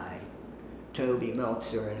good guy, Toby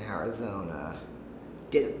Meltzer in Arizona.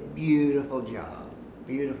 Did a beautiful job.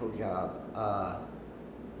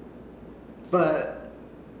 But,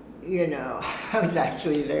 I was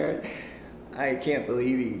actually there. I can't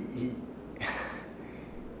believe he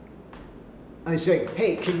I was like,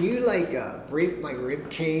 hey, can you like break my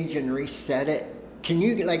rib cage and reset it? can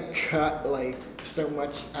you like cut like so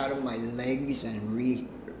much out of my legs and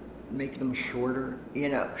make them shorter? You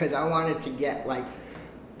know, because I wanted to get like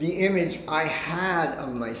the image I had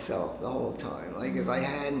of myself the whole time. Like if I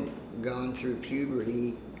hadn't gone through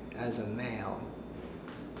puberty as a male.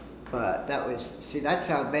 But that's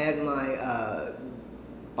how bad my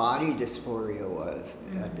body dysphoria was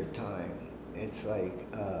at the time. It's like,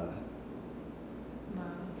 Wow.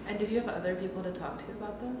 And did you have other people to talk to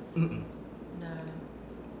about this? mm-mm. No.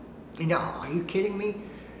 No, are you kidding me?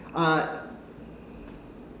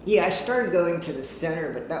 Yeah, I started going to the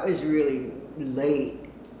center, but that was really late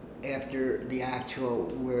after the actual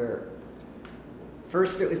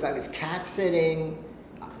first I was cat sitting.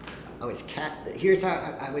 Here's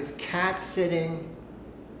how I was cat sitting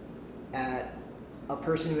at a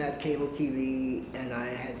person who had cable TV, and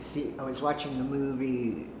I was watching the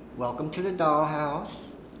movie Welcome to the Dollhouse,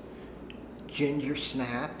 Ginger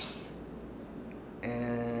Snaps,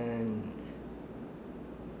 and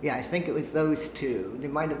yeah, I think it was those two. There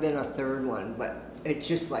might have been a third one, but it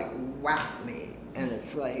just like whacked me, and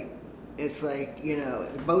it's like, you know,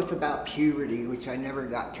 both about puberty, which I never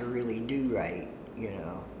got to really do right, you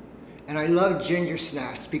know. And I love Ginger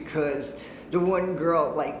Snaps because the one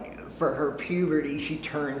girl, like, for her puberty, she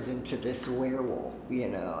turns into this werewolf, you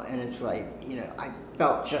know, and it's like, you know, I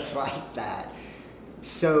felt just like that.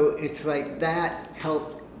 So it's like that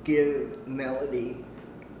helped give Melody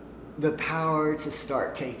the power to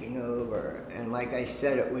start taking over. And like I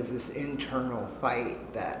said, it was this internal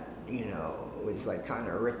fight that, you know, was like kind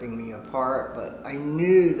of ripping me apart, but I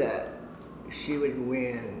knew that she would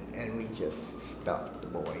win, and we just stuffed the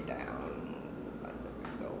boy down and let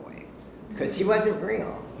him go away. Because he wasn't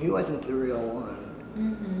real. He wasn't the real one.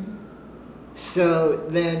 Mm-hmm. So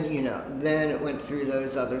then, you know, then it went through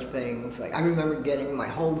those other things. Like, I remember getting my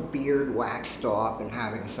whole beard waxed off and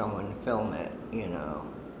having someone film it, you know.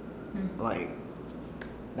 Mm-hmm. Like,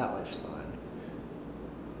 that was fun.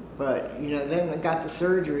 But, you know, then I got the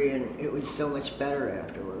surgery, and it was so much better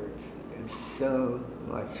afterwards. It was so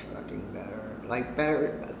much fucking better. Like,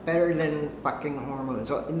 better than fucking hormones.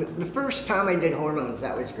 The first time I did hormones,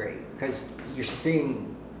 that was great, because you're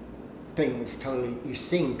seeing things totally, you're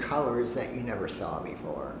seeing colors that you never saw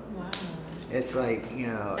before. Wow. It's like, you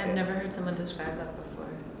know. I've never heard someone describe that before.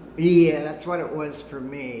 Yeah, that's what it was for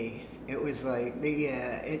me. It was like,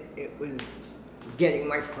 it was getting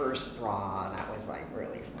my first bra. That was like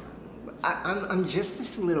really fun. I'm just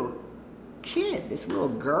this little kid, this little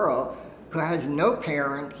girl who has no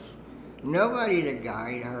parents, nobody to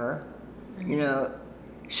guide her. Mm-hmm. You know,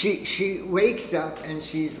 she wakes up and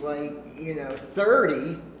she's like, you know,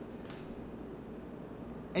 30,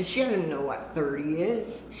 and she doesn't know what 30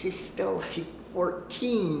 is. She's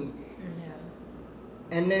 14. Yeah.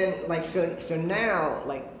 And then like so now,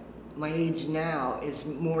 like my age now is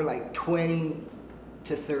more like 20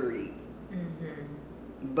 to 30. Mm-hmm.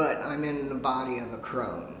 But I'm in the body of a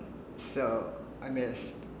crone. So I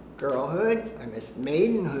missed girlhood, I missed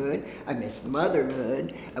maidenhood, I missed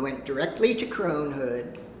motherhood, I went directly to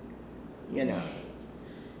cronehood, you know.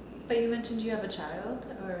 But you mentioned you have a child,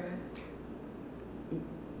 or?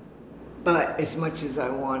 But as much as I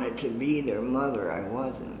wanted to be their mother, I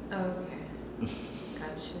wasn't. Oh, okay.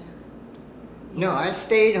 Gotcha. No, I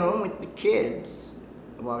stayed home with the kids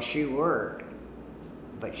while she worked.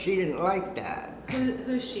 But she didn't like that.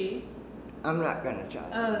 Who's she? I'm not going to tell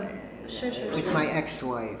you. Oh, sure. It's my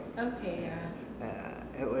ex-wife. Okay, yeah.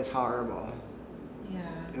 It was horrible. Yeah.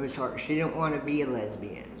 It was hard. She didn't want to be a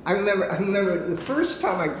lesbian. I remember the first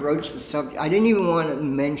time I broached the subject, I didn't even want to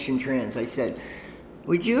mention trans. I said,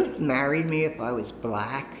 "Would you have married me if I was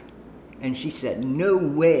black?" And she said, "No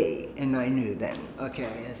way." And I knew then,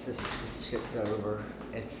 okay, this shit's over.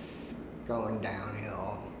 It's going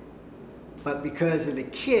downhill. But because of the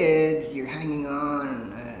kids, you're hanging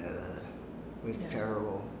on. It was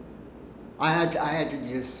terrible. I had to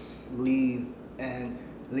just leave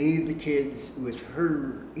the kids with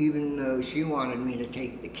her, even though she wanted me to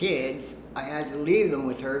take the kids. I had to leave them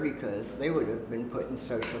with her because they would have been put in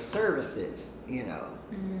social services, you know,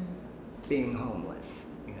 being homeless,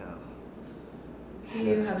 you know. Do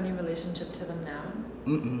you have any relationship to them now?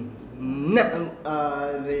 No,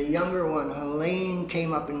 the younger one, Helene,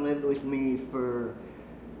 came up and lived with me for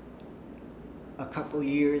a couple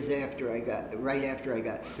years right after I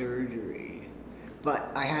got surgery. But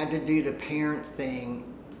I had to do the parent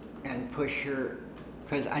thing and push her,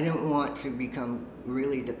 because I didn't want to become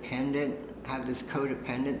really dependent, have this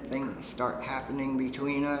codependent thing start happening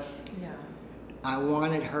between us. Yeah. I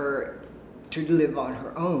wanted her to live on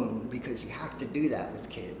her own, because you have to do that with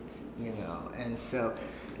kids, you know. And so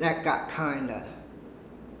that got kind of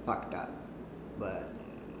fucked up. but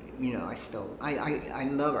you know, I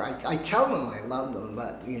love her. I tell them I love them,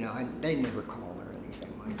 but you know, they never call her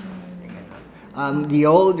anything like that. You know? The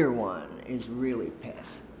older one is really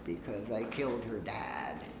pissed because I killed her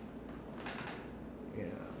dad. You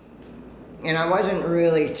know, and I wasn't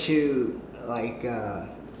really too like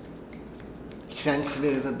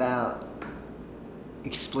sensitive about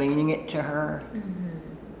explaining it to her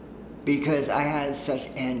because I had such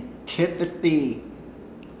antipathy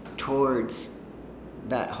towards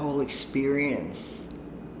that whole experience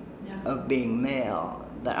of being male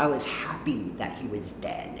that I was happy that he was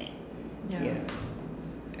dead. Yeah. You know?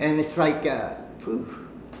 And it's like, poof.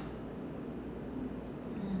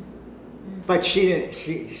 But she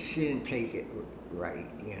didn't take it right,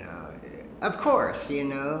 you know. Of course, you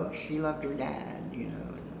know, she loved her dad, you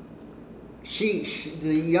know.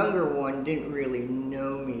 The younger one didn't really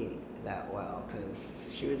know me that well because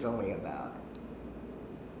she was only about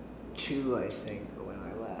 2, I think, when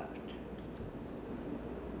I left.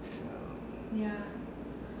 So. Yeah.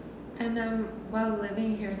 And while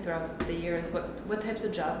living here throughout the years, what types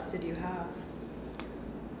of jobs did you have?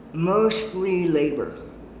 Mostly labor,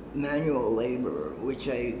 manual labor, which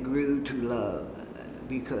I grew to love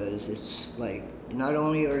because it's like not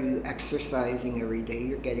only are you exercising every day,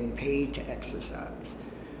 you're getting paid to exercise.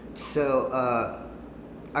 So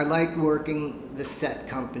I liked working the set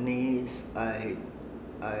companies. I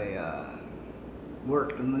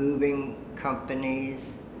worked moving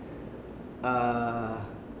companies.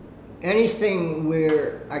 Anything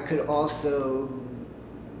where I could also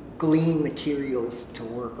glean materials to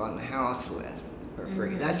work on the house with for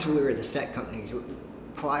free. That's where the set companies,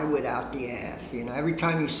 plywood out the ass. You know, every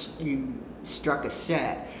time you struck a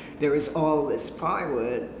set, there was all this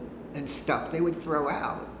plywood and stuff they would throw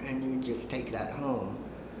out, and you just take that home.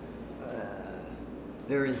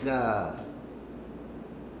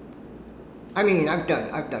 I've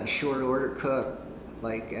done short order cook,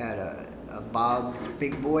 like at a Bob's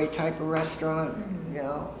Big Boy type of restaurant, you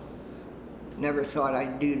know. Never thought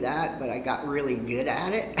I'd do that, but I got really good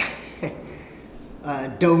at it.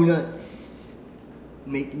 Donuts,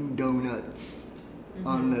 making donuts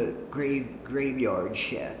on the graveyard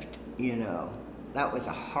shift, you know. That was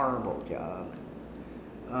a horrible job.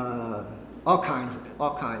 All kinds,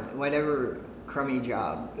 whatever crummy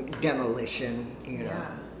job, demolition, you know,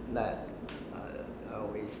 that I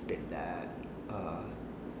always did that.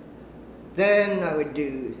 Then I would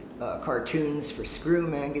do cartoons for Screw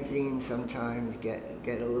magazine sometimes, get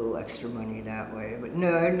a little extra money that way. But no,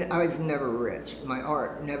 I was never rich. My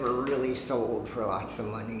art never really sold for lots of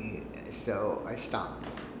money, so I stopped.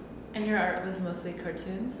 And your art was mostly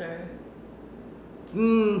cartoons, or?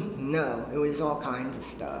 No, it was all kinds of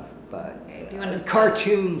stuff, but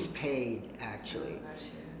cartoons paid, actually.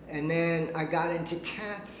 And then I got into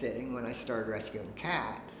cat sitting when I started rescuing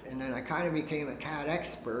cats, and then I kind of became a cat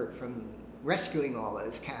expert from rescuing all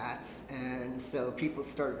those cats, and so people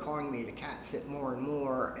started calling me to cat sit more and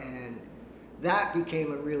more, and that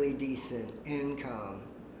became a really decent income.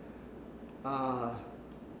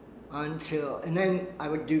 And then I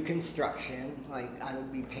would do construction, like I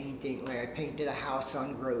would be painting, like I painted a house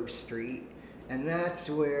on Grove Street, and that's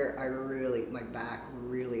where my back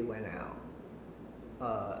really went out.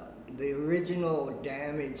 The original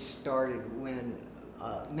damage started when,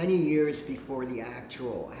 many years before the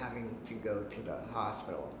actual having to go to the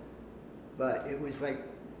hospital. But it was like,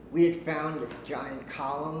 we had found this giant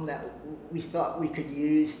column that we thought we could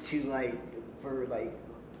use for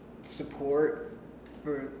support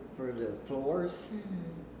for the floors.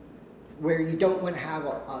 Where you don't want to have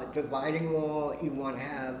a dividing wall, you want to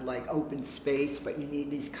have like open space, but you need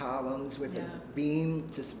these columns with a beam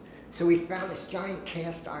to. So we found this giant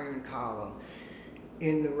cast iron column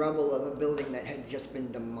in the rubble of a building that had just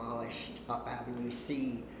been demolished up Avenue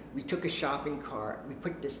C. We took a shopping cart, we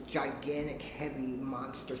put this gigantic, heavy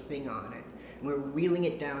monster thing on it, and we're wheeling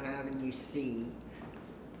it down Avenue C.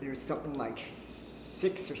 There's something like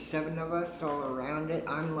 6 or 7 of us all around it.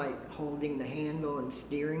 I'm like holding the handle and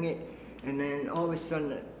steering it, and then all of a sudden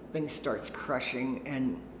the thing starts crushing,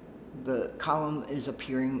 and the column is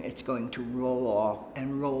appearing, it's going to roll off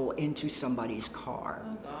and roll into somebody's car.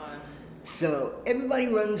 Oh, God. So everybody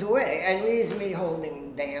runs away and leaves me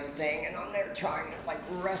holding the damn thing, and I'm there trying to like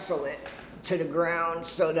wrestle it to the ground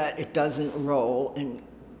so that it doesn't roll and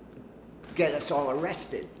get us all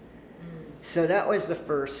arrested. So that was the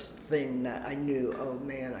first thing that I knew, oh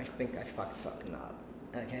man, I think I fucked something up,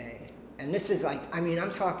 okay? And this is like,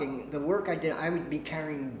 I'm talking, the work I did, I would be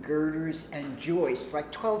carrying girders and joists,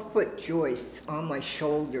 like 12-foot joists on my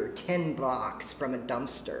shoulder, 10 blocks from a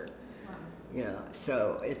dumpster. Wow. You know,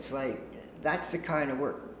 so it's like, that's the kind of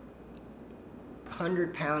work.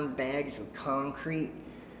 100-pound bags of concrete.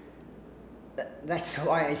 That's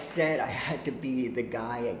why I said I had to be the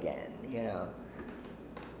guy again, you know.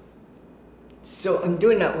 So I'm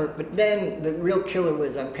doing that work, but then the real killer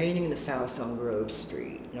was I'm painting this house on Grove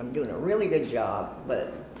Street, and I'm doing a really good job,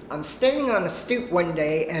 but I'm standing on a stoop one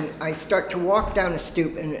day, and I start to walk down the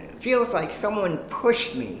stoop, and it feels like someone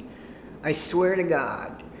pushed me. I swear to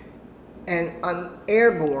God. And I'm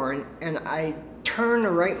airborne, and I turn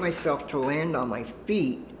to right myself to land on my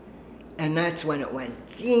feet, and that's when it went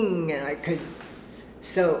ding, and I could.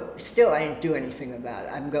 So still, I didn't do anything about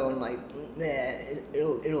it. I'm going like, nah,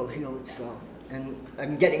 it'll heal itself, and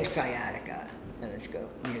I'm getting sciatica, and it's go,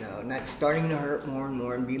 you know, and that's starting to hurt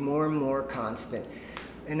more and be more and more constant.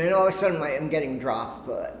 And then all of a sudden, I'm getting drop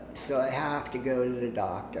foot, so I have to go to the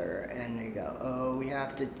doctor, and they go, oh, we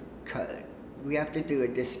have to do a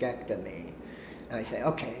discectomy. And I say,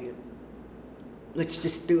 okay, let's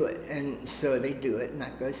just do it. And so they do it, and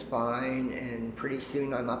that goes fine, and pretty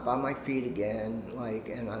soon I'm up on my feet again,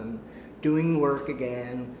 and I'm doing work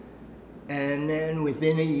again. And then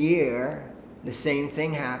within a year, the same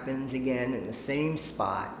thing happens again in the same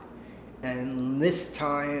spot. And this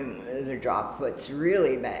time, the drop foot's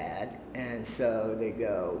really bad, and so they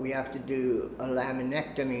go, we have to do a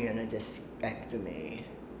laminectomy and a discectomy.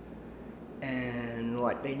 And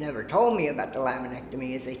what they never told me about the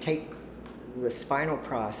laminectomy is they take the spinal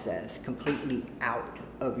process completely out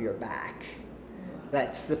of your back.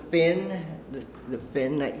 That's the fin, the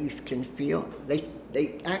fin that you can feel.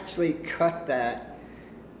 They actually cut that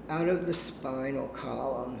out of the spinal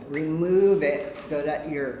column, remove it so that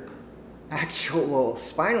your actual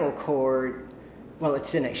spinal cord, well,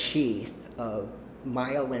 it's in a sheath of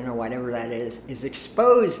myelin or whatever that is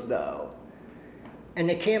exposed though. And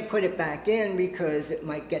they can't put it back in because it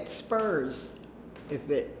might get spurs if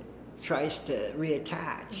it tries to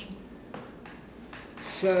reattach.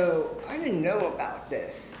 So I didn't know about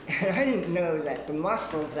this. And I didn't know that the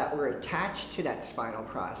muscles that were attached to that spinal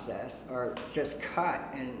process are just cut,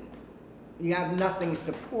 and you have nothing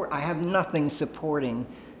I have nothing supporting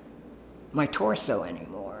my torso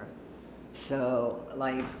anymore. So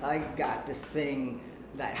I got this thing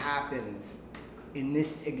that happens in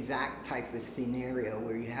this exact type of scenario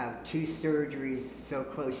where you have two surgeries so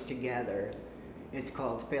close together. It's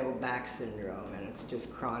called failed back syndrome, and it's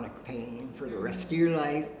just chronic pain for the rest of your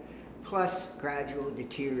life, plus gradual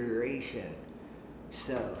deterioration.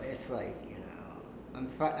 So it's like, you know,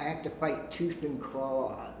 I have to fight tooth and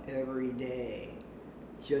claw every day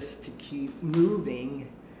just to keep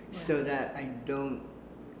moving so that I don't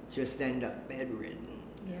just end up bedridden.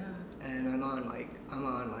 Yeah. And I'm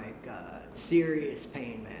on serious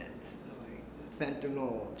pain meds, like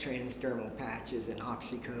fentanyl, transdermal patches, and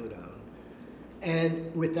oxycodone.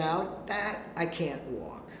 And without that, I can't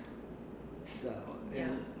walk. So,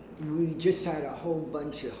 and we just had a whole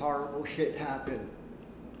bunch of horrible shit happen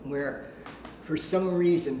where, for some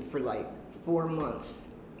reason, for like 4 months,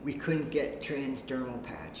 we couldn't get transdermal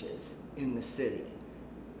patches in the city.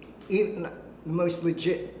 Even the most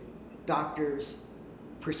legit doctors'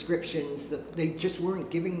 prescriptions, they just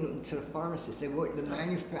weren't giving them to the pharmacists. The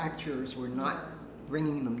manufacturers were not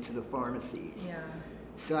bringing them to the pharmacies. Yeah.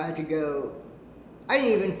 So I had to go. I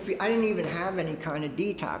didn't even have any kind of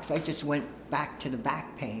detox. I just went back to the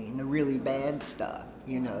back pain, the really bad stuff.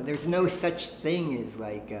 You know, there's no such thing as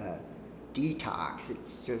like a detox.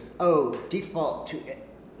 It's just default to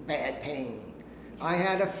bad pain. I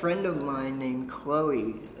had a friend of mine named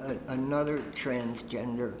Chloe, another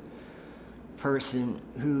transgender person,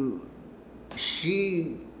 who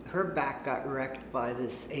her back got wrecked by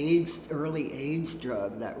this early AIDS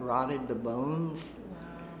drug that rotted the bones. Wow.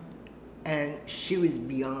 And she was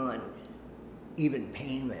beyond even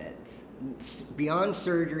pain meds. Beyond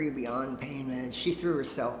surgery, beyond pain meds. She threw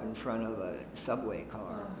herself in front of a subway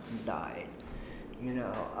car and died. You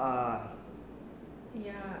know,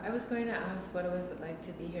 Yeah, I was going to ask what it was like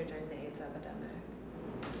to be here during the AIDS epidemic.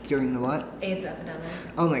 during the what? AIDS epidemic.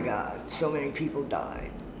 Oh my God, so many people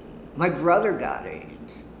died. My brother got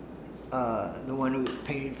AIDS, the one who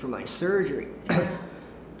paid for my surgery. Yeah.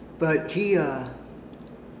 But he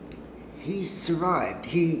survived.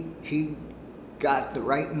 He got the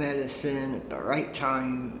right medicine at the right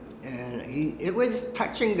time, and it was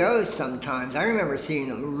touch and go sometimes. I remember seeing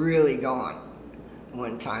him really gone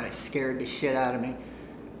one time. It scared the shit out of me.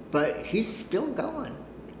 But he's still going.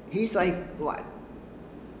 He's like, what,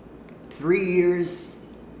 4 years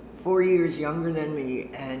younger than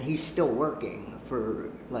me, and he's still working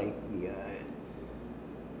for like the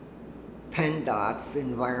PennDOT's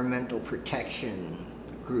environmental protection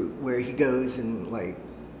group, where he goes and like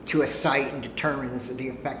to a site and determines the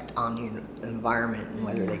effect on the environment and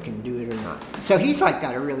whether they can do it or not. So he's like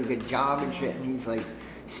got a really good job and shit, and he's like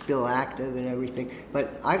still active and everything.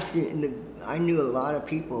 But I knew a lot of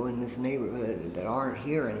people in this neighborhood that aren't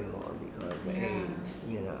here anymore because of AIDS,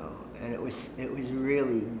 you know, and it was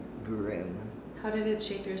really grim. How did it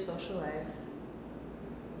shape your social life?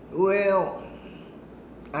 Well,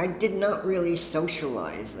 I did not really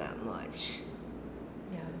socialize that much.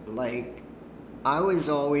 Yeah. Like, I was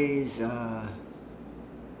always, I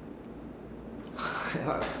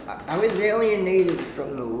was alienated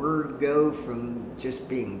from the word go from just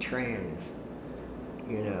being trans,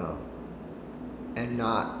 you know, and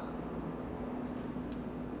not.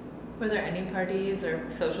 Were there any parties or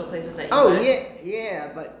social places that you Oh, went?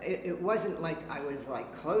 yeah, but it wasn't like I was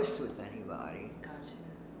like close with anybody. Gotcha.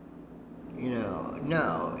 You know,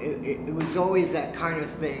 no, it was always that kind of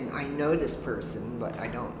thing. I know this person, but I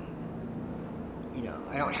don't, you know,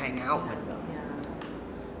 I don't hang out with them. Yeah.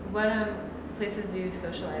 What places do you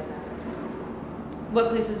socialize at? What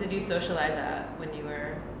places did you socialize at when you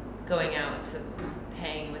were going out to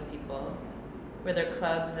hang with people? Were there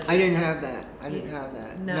clubs? And I didn't have that. I didn't have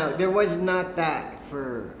that. No, there was not that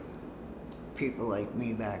for people like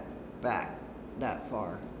me back that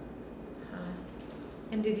far.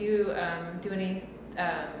 And did you do any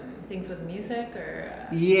things with music or?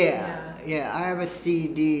 Yeah. I have a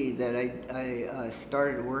CD that I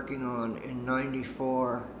started working on in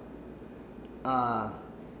 '94.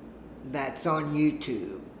 That's on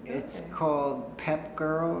YouTube. It's called Pep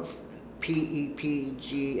Girls,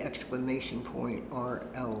 PEPG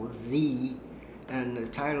RLZ, and the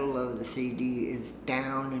title of the CD is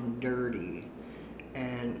Down and Dirty.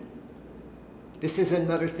 And this is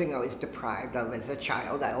another thing I was deprived of as a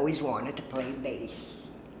child. I always wanted to play bass.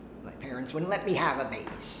 My parents wouldn't let me have a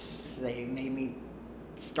bass. They made me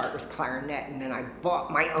start with clarinet, and then I bought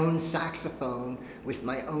my own saxophone with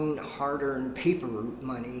my own hard-earned paper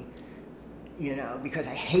money, you know, because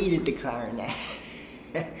I hated the clarinet.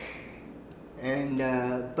 And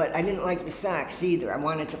but I didn't like the sax either. I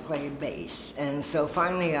wanted to play bass, and so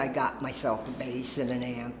finally I got myself a bass and an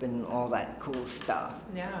amp and all that cool stuff.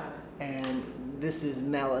 Yeah. And this is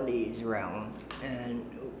Melody's realm, and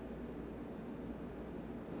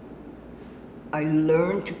I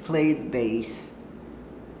learned to play the bass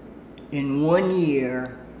in 1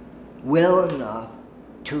 year well enough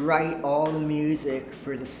to write all the music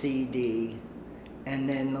for the CD, and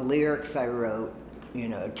then the lyrics I wrote, you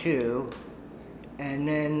know, too. And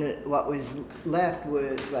then what was left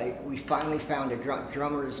was like, we finally found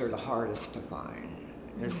drummers are the hardest to find.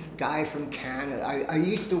 This guy from Canada, I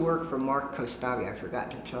used to work for Mark Kostavi, I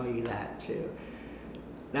forgot to tell you that too.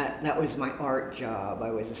 That was my art job.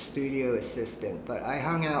 I was a studio assistant, but I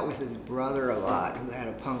hung out with his brother a lot, who had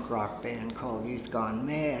a punk rock band called Youth Gone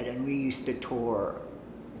Mad, and we used to tour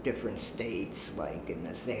different states, like in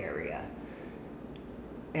this area.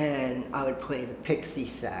 And I would play the pixie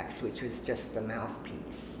sax, which was just a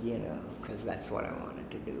mouthpiece, you know, because that's what I wanted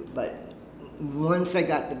to do. But once I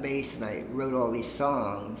got the bass and I wrote all these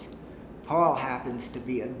songs, Paul happens to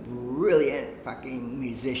be a brilliant fucking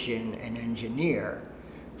musician and engineer.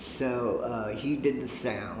 So he did the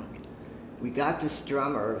sound. We got this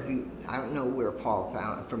drummer who, I don't know where Paul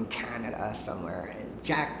found, from Canada somewhere, and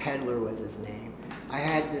Jack Pedler was his name. I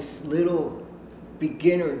had this little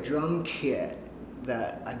beginner drum kit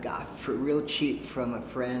that I got for real cheap from a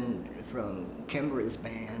friend from Kimbra's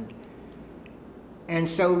band. And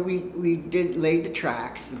so we laid the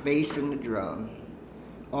tracks, the bass and the drum,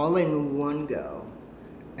 all in one go.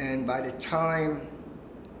 And by the time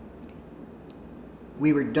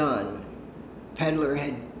we were done, Pedler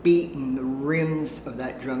had beaten the rims of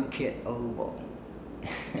that drum kit oval.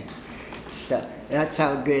 So that's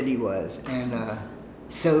how good he was. And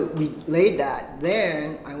so we laid that.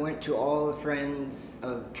 Then I went to all the friends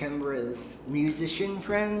of Kimbra's musician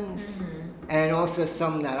friends, and also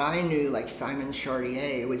some that I knew, like Simon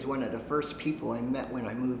Chartier was one of the first people I met when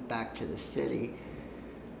I moved back to the city.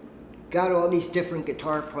 Got all these different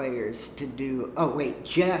guitar players to do,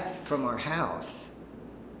 Jeff from our house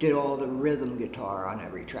did all the rhythm guitar on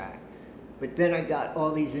every track. But then I got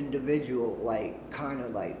all these individual,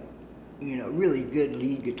 really good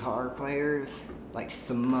lead guitar players, like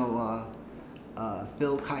Samoa,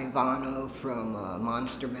 Phil Caivano from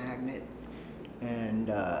Monster Magnet,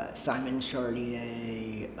 and Simon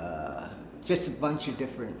Chartier, just a bunch of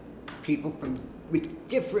different people with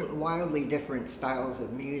different, wildly different styles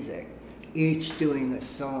of music, each doing a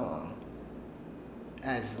song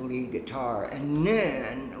as the lead guitar. And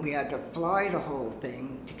then we had to fly the whole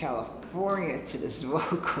thing to California to this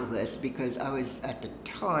vocalist, because I was at the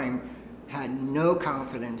time had no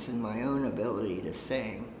confidence in my own ability to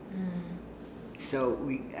sing. So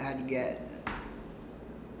we had to get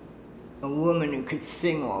a woman who could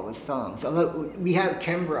sing all the songs. Although we have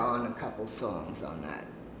Kimbra on a couple songs on that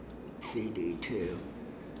CD too.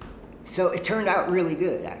 So it turned out really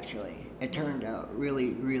good, actually. It turned out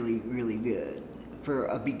really, really, really good for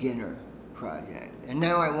a beginner project. And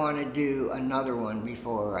now I want to do another one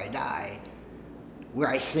before I die, where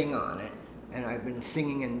I sing on it. And I've been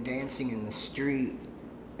singing and dancing in the street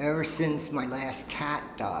ever since my last cat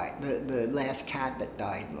died, the last cat that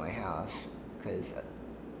died in my house. Because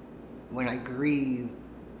when I grieve,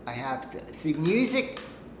 I have to. See, music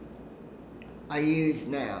I use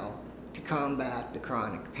now to combat the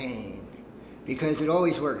chronic pain, because it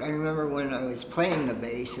always worked. I remember when I was playing the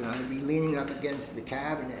bass and I'd be leaning up against the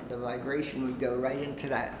cabinet, the vibration would go right into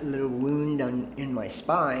that little wound in my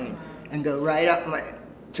spine and go right up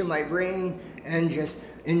to my brain and just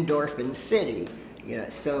endorphin city. You know,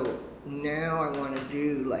 so now I want to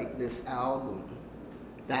do like this album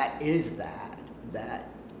that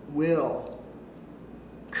will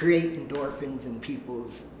create endorphins in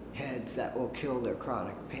people's heads that will kill their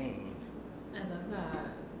chronic pain. I love that.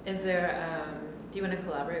 Is there, do you want to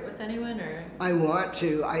collaborate with anyone, or? I want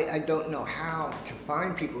to. I don't know how to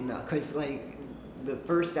find people now, because like the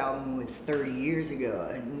first album was 30 years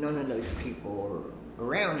ago and none of those people are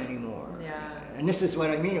around anymore. Yeah. And this is what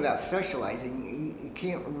I mean about socializing. You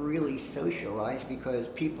can't really socialize because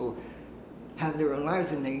people have their own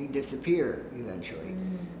lives and they disappear eventually.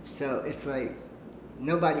 So it's like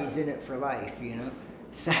nobody's in it for life, you know.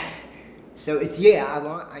 So it's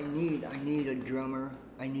I need a drummer,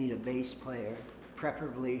 I need a bass player,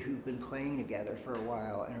 preferably who've been playing together for a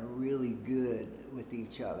while and are really good with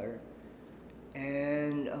each other,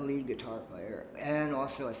 and a lead guitar player, and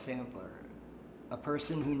also a sampler, a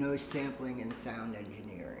person who knows sampling and sound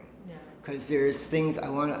engineering. Yeah. Because there's things I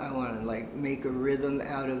want to like make a rhythm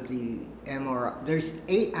out of the MRI. There's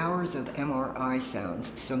 8 hours of MRI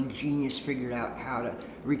sounds some genius figured out how to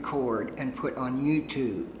record and put on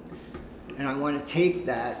YouTube. And I want to take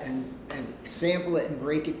that and sample it and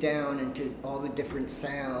break it down into all the different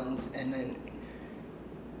sounds, and then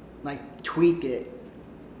like tweak it,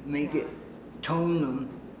 make it, tone them,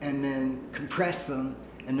 and then compress them,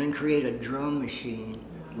 and then create a drum machine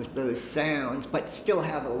with those sounds, but still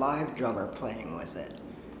have a live drummer playing with it,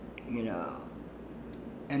 you know.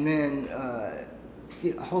 And then,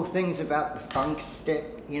 see, the whole thing's about the funk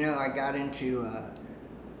stick. You know, I got into,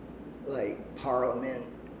 like, Parliament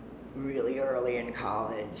really early in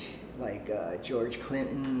college, like George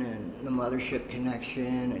Clinton and the Mothership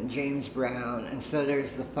Connection and James Brown. And so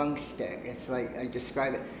there's the funk stick. It's like, I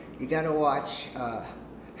describe it. You gotta watch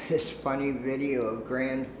this funny video of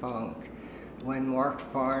Grand Funk when Mark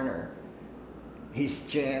Farner, he's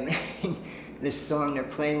jamming this song they're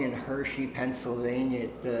playing in Hershey, Pennsylvania,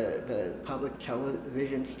 at the public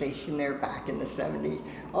television station there back in the 70s.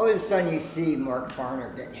 All of a sudden you see Mark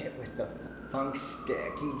Farner get hit with the funk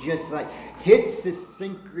stick. He just like hits the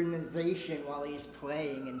synchronization while he's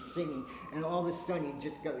playing and singing, and all of a sudden he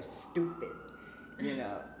just goes stupid, you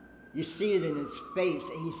know. You see it in his face,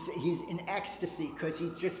 and he's in ecstasy because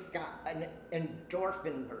he just got an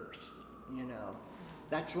endorphin burst, you know.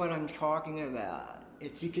 That's what I'm talking about.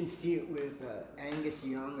 You can see it with Angus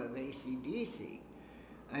Young of AC/DC.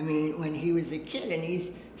 I mean, when he was a kid, and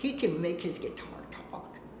he can make his guitar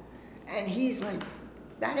talk, and he's like,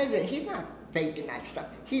 he's not faking that stuff.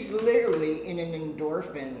 He's literally in an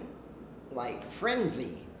endorphin like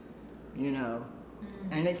frenzy, you know.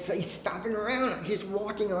 And he's stomping around. He's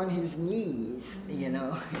walking on his knees, you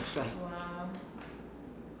know. It's like, wow.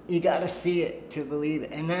 You got to see it to believe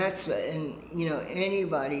it. And you know,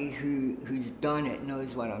 anybody who's done it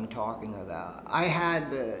knows what I'm talking about.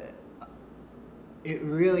 It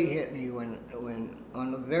really hit me when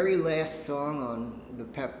on the very last song on the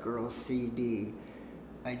Pep Girls CD,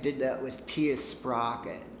 I did that with Tia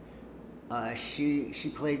Sprocket.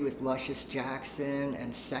 She played with Luscious Jackson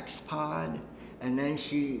and Sex Pod. And then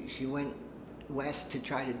she went west to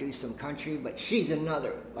try to do some country, but she's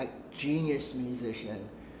another like genius musician.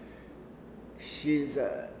 She's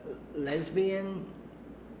a lesbian.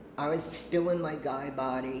 I was still in my guy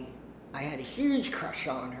body. I had a huge crush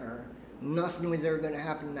on her. Nothing was ever going to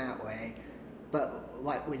happen that way. But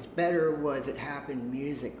what was better was it happened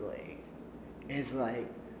musically. It's like,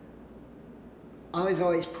 I was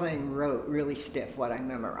always playing rote, really stiff, what I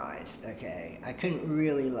memorized, okay? I couldn't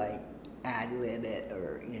really like ad-lib it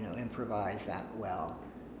or, you know, improvise that well.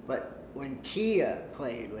 But when Tia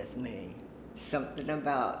played with me, something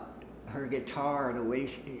about her guitar, the way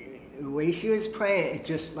the way she was playing, it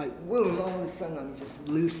just like, boom, all of a sudden I'm just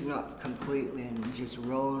loosen up completely and just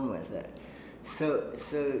rolling with it. So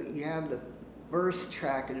you have the first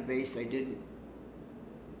track of the bass I did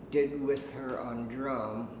with her on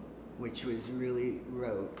drum, which was really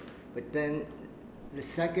rote. But then the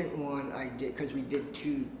second one I did, because we did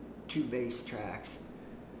two bass tracks.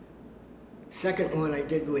 Second one I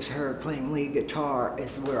did with her playing lead guitar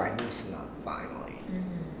is where I loosened up finally.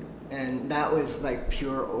 Mm-hmm. And that was like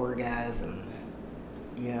pure orgasm.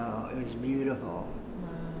 You know, it was beautiful. Wow.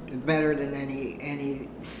 Better than any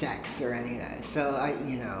sex or any of that. So I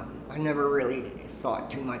never really thought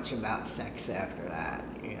too much about sex after that.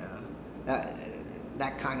 You know, that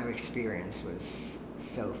kind of experience was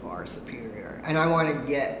so far superior. And I want to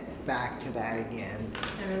get back to that again.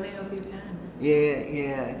 I really hope you can.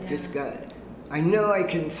 Yeah. Just got. I know I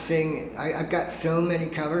can sing. I've got so many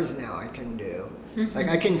covers now I can do. Like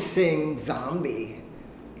I can sing Zombie,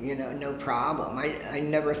 you know, no problem. I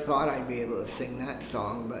never thought I'd be able to sing that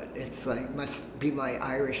song, but it's like, must be my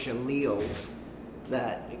Irish alleles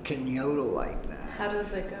that can yodel like that. How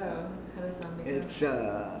does it go? How does Zombie go? It's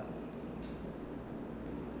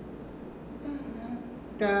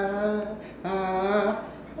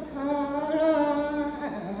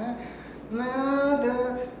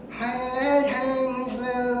mother head hangs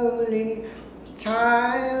lowly,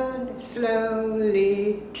 child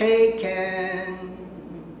slowly taken.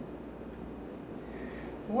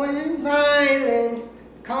 When violence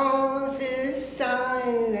causes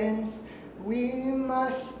silence, we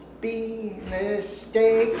must be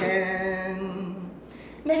mistaken.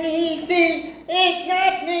 Macy, it's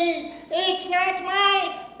not me, it's not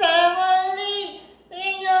my family.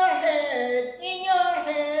 In your head,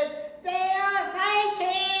 they are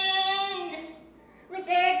fighting with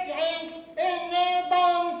their tanks and their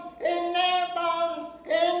bombs, and their bombs,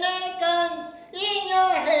 and their guns. In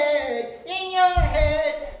your head,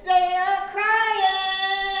 they are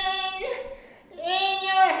crying. In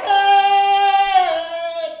your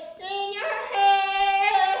head,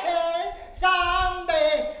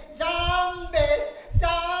 zombie, zombie,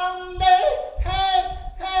 zombie.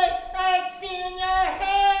 Hey, it's in your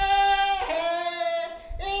head,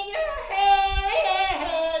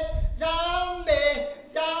 zombie,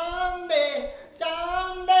 zombie,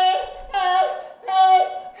 zombie. Hey,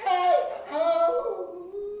 oh.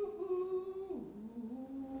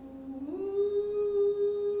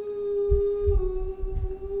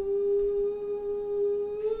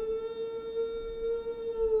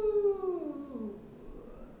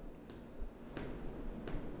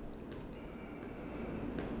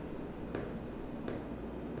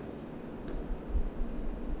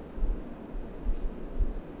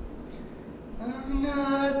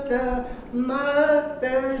 Another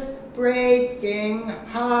mother's breaking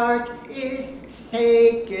heart is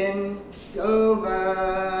taken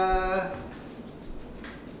sober.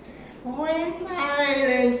 When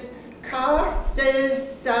violence causes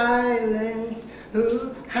silence,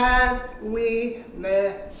 who have we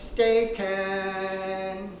mistaken?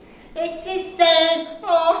 It's the same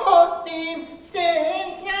old theme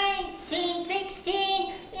since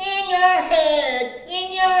 1916. In your head,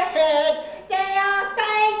 they are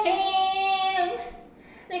fighting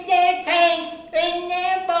with their tanks and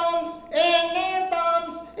their bombs and their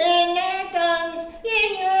bombs and their guns.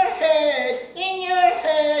 In your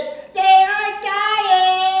head, they are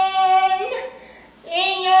dying.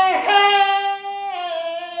 In your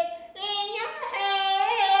head,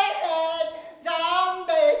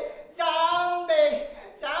 zombie, zombie,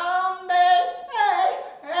 zombie.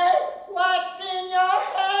 Hey, what's in your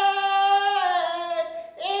head?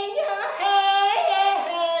 In your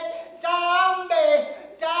head, zombie,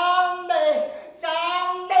 zombie,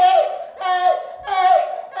 zombie. Hey,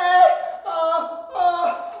 oh, oh, oh,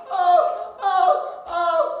 oh, oh, oh, oh,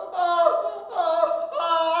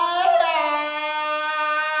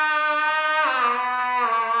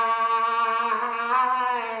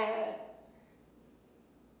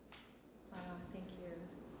 Wow, thank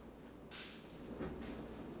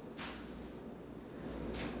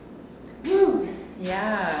you. Woo.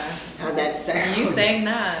 Yeah. How'd that sound? You sang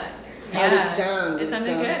that. How'd it sound? It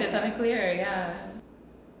sounded good. It sounded clear, yeah.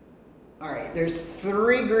 All right, there's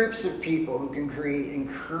three groups of people who can create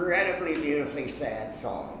incredibly beautifully sad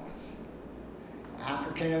songs.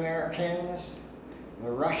 African Americans,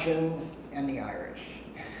 the Russians, and the Irish.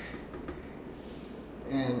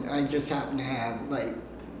 And I just happen to have like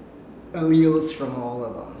alleles from all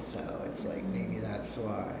of them, so it's like maybe that's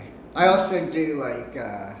why. I also do like,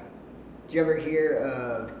 do you ever hear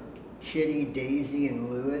of Kitty, Daisy,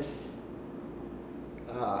 and Lewis?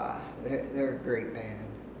 They're a great band.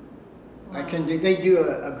 I can do. They do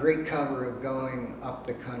a great cover of "Going Up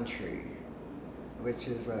the Country," which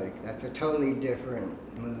is like that's a totally different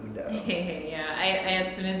mood though. Yeah, I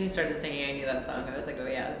as soon as you started singing, I knew that song. I was like, oh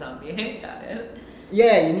yeah, Zombie. Got it.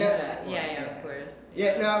 Yeah, you know that one. Yeah, of course.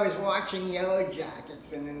 Yeah, no, I was watching Yellow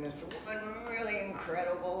Jackets, and in this one really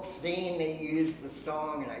incredible scene, they used the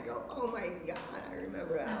song, and I go, oh my God, I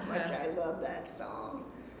remember how much I love that song.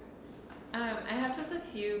 I have just a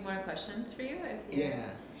few more questions for you. Yeah,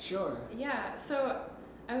 sure. Yeah, so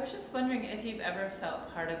I was just wondering if you've ever felt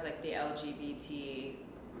part of like the LGBT,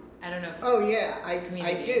 I don't know if Oh yeah, I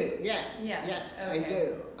community. do. Yes. Yeah, Yes, okay. I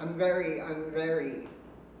do. I'm very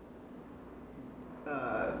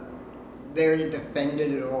there to defend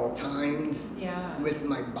it at all times. Yeah. With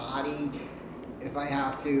my body, if I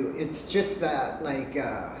have to. It's just that like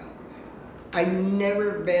I've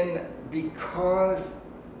never been, because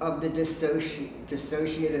of the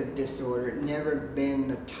dissociative disorder, never been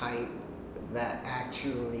the type that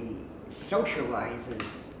actually socializes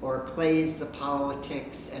or plays the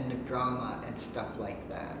politics and the drama and stuff like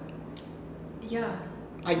that. Yeah.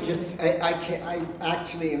 I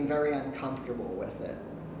actually am very uncomfortable with it.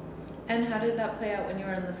 And how did that play out when you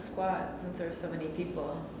were in the squat, since there were so many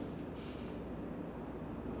people?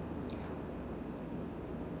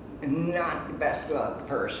 Not the best loved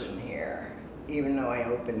person here, even though I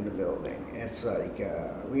opened the building. It's like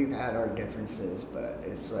we've had our differences, but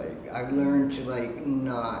it's like I've learned to like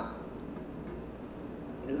not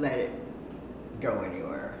let it go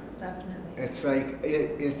anywhere. Definitely. It's like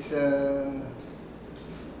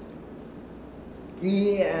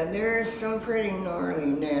yeah, there's some pretty gnarly,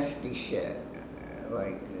 nasty shit,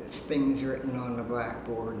 like things written on the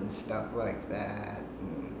blackboard and stuff like that.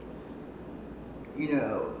 And, you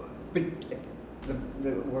know, but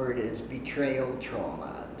the word is betrayal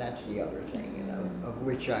trauma. That's the other thing, you know, of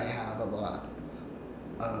which I have a lot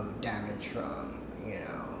of damage from, you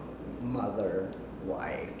know, mother,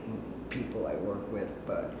 wife, people I work with.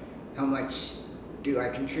 But how much do I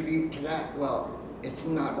contribute to that? Well, it's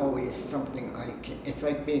not always something I can. It's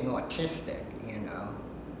like being autistic, you know.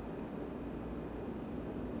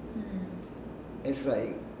 It's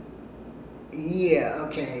like, yeah,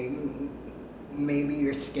 okay, maybe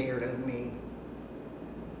you're scared of me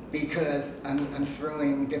because I'm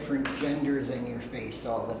throwing different genders in your face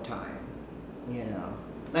all the time, you know.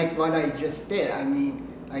 Like what I just did. I mean,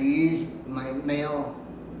 I used my male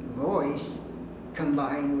voice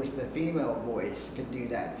combined with the female voice to do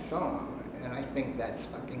that song. And I think that's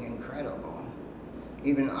fucking incredible.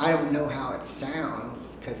 Even I don't know how it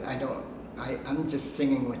sounds because I'm just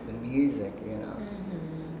singing with the music, you know.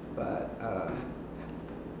 But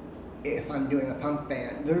if I'm doing a punk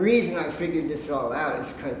band, the reason I figured this all out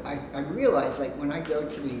is because I realized, like, when I go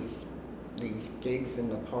to these gigs in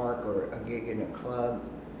the park or a gig in a club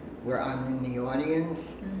where I'm in the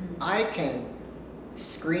audience, I can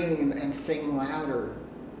scream and sing louder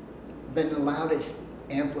than the loudest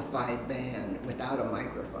amplified band without a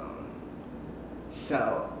microphone.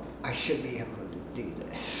 So I should be able to do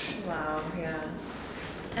this. Wow, yeah.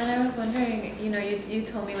 And I was wondering, you know, you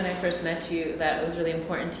told me when I first met you that it was really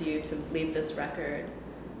important to you to leave this record,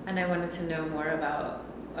 and I wanted to know more about.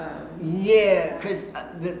 Yeah, because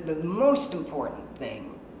the most important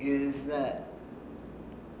thing is that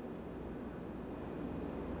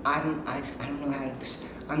I don't know how to.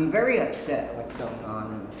 I'm very upset at what's going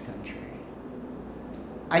on in this country.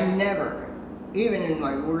 I never, even in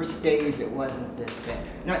my worst days, it wasn't this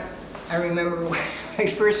bad. I remember when I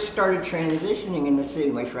first started transitioning in the city,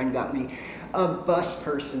 my friend got me a bus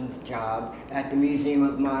person's job at the Museum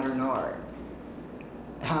of Modern Art.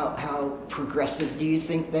 How progressive do you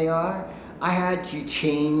think they are? I had to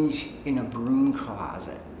change in a broom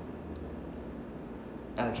closet.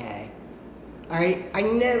 Okay? I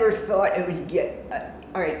never thought it would get,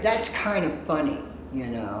 all right, that's kind of funny, you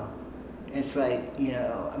know? It's like, you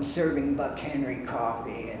know, I'm serving Buck Henry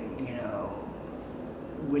coffee and, you know,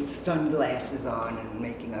 with sunglasses on and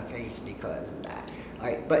making a face because of that. All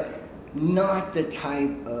right, but not the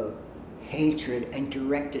type of hatred and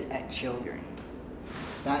directed at children.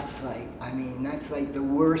 That's like, I mean, that's like the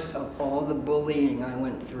worst of all the bullying I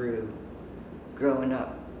went through growing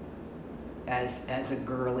up as a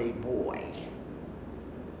girly boy.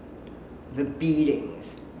 The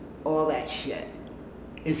beatings, all that shit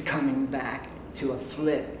is coming back to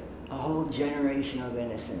afflict a whole generation of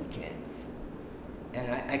innocent kids.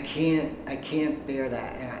 And I can't bear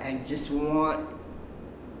that. And I just want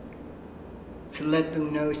to let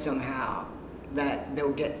them know somehow that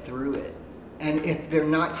they'll get through it. And if they're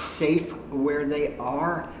not safe where they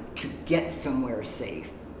are, to get somewhere safe,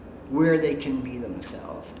 where they can be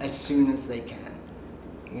themselves as soon as they can,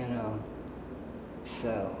 you know.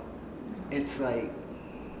 So it's like,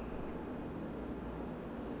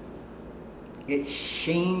 it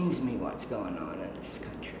shames me what's going on in this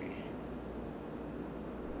country.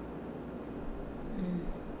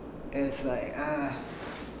 It's like,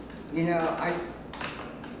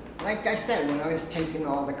 like I said, when I was taking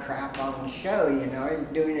all the crap on the show, I was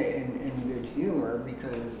doing it in good humor,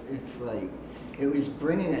 because it's like, it was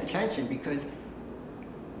bringing attention, because,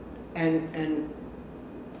 and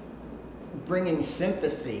bringing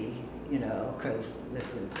sympathy, because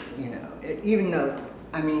this is, even though,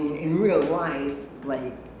 I mean, in real life,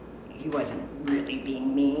 like, he wasn't really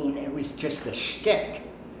being mean, it was just a shtick,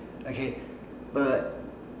 okay? But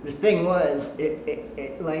the thing was,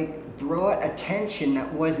 it like brought attention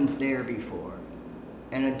that wasn't there before,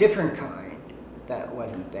 and a different kind that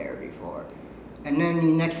wasn't there before. And then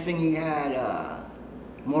the next thing he had,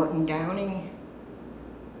 Morton Downey.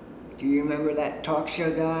 Do you remember that talk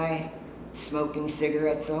show guy? Smoking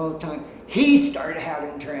cigarettes the whole time. He started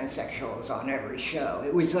having transsexuals on every show.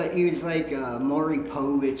 It was like, he was like Maury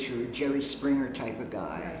Povich or Jerry Springer type of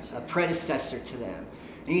guy, Gotcha. a predecessor to them.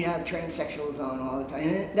 And he'd have transsexuals on all the time.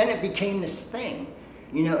 And then it became this thing.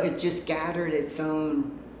 It just gathered its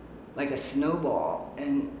own, like a snowball.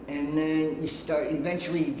 And then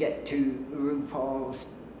eventually you get to RuPaul's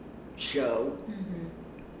show. Mm-hmm.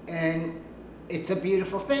 And it's a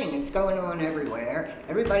beautiful thing. It's going on everywhere.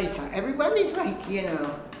 Everybody's like,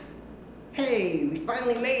 hey, we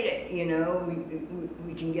finally made it.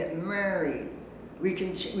 We can get married. We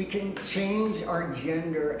can change our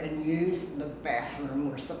gender and use the bathroom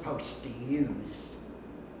we're supposed to use.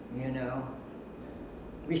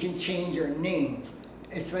 We can change our names.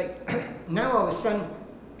 It's like, now all of a sudden,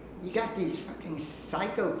 you got these fucking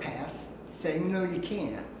psychopaths saying, no, you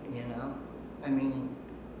can't, I mean,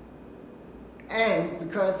 and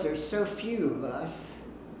because there's so few of us,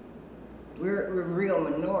 we're a real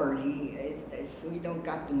minority, we don't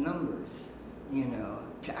got the numbers,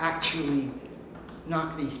 to actually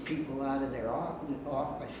knock these people out of their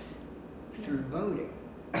office through voting.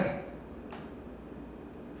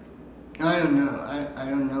 I don't know. I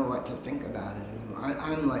don't know what to think about it anymore.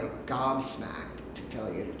 I'm like gobsmacked, to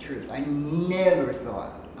tell you the truth. I never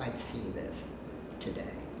thought I'd see this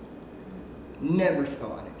today. Never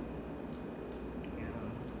thought it.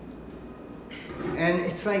 And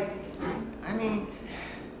it's like, I mean,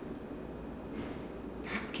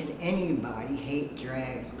 how can anybody hate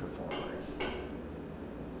drag performers?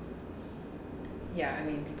 Yeah, I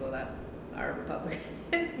mean, people that are Republican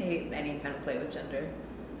hate any kind of play with gender.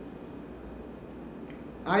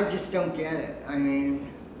 I just don't get it. I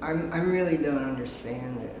mean, I really don't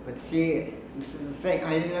understand it. But see, this is the thing.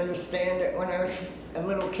 I didn't understand it when I was a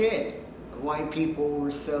little kid, why people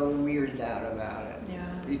were so weirded out about it. Yeah.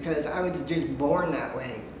 Because I was just born that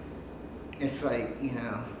way. It's like,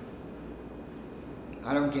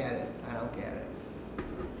 I don't get it. I don't get it.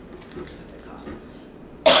 Just have to cough.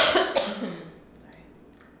 Sorry.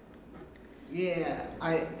 Yeah,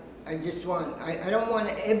 I don't want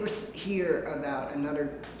to ever hear about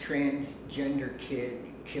another transgender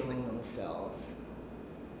kid killing themselves.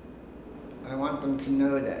 I want them to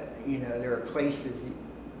know that, there are places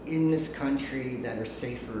in this country that are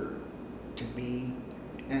safer to be,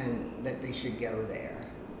 and that they should go there.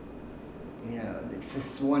 It's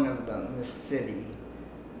just one of them, this city.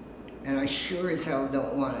 And I sure as hell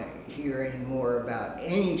don't want to hear any more about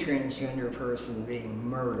any transgender person being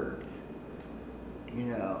murdered.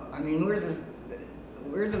 I mean,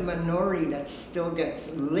 we're the minority that still gets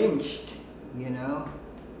lynched,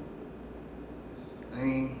 I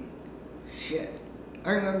mean, shit.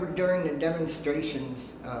 I remember during the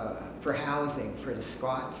demonstrations for housing for the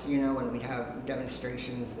squats, when we'd have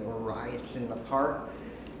demonstrations or riots in the park.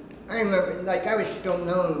 I remember, like, I was still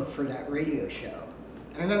known for that radio show.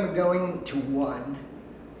 I remember going to one,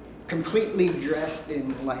 completely dressed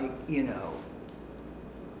in, like,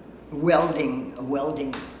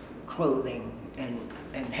 welding clothing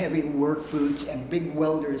and heavy work boots and big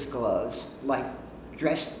welder's gloves, like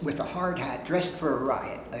dressed with a hard hat, dressed for a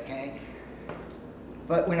riot, okay?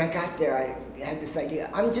 But when I got there, I had this idea,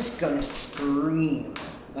 I'm just gonna scream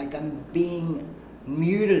like I'm being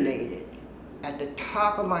mutilated at the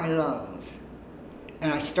top of my lungs.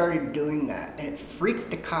 And I started doing that, and it freaked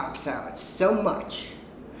the cops out so much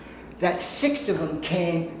that 6 of them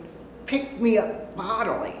came, picked me up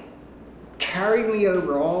bodily, carried me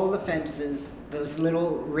over all the fences, those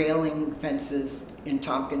little railing fences in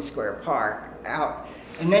Tompkins Square Park, out.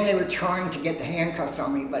 And then they were trying to get the handcuffs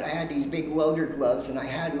on me, but I had these big welder gloves, and I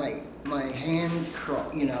had my hands,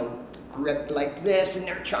 gripped like this, and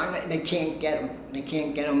they're trying to, they can't get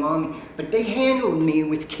them on me. But they handled me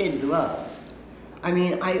with kid gloves. I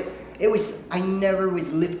mean, I never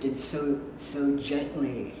was lifted so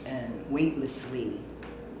gently and weightlessly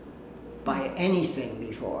by anything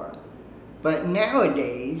before. But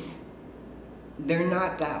nowadays, they're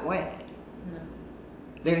not that way. No.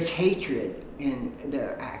 There's hatred in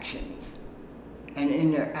their actions and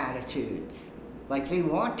in their attitudes. Like they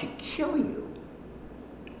want to kill you.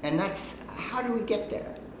 And that's, how do we get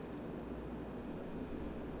there?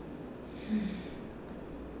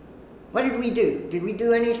 What did we do? Did we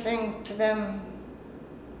do anything to them?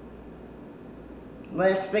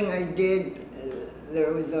 Last thing I did,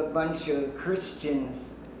 there was a bunch of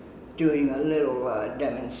Christians doing a little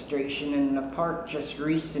demonstration in the park just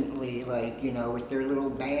recently, like, you know, with their little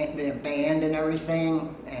band and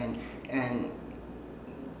everything, and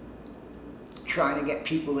trying to get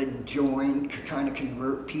people to join, trying to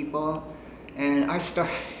convert people. And I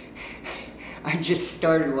just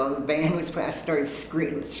started, while the band was playing, I started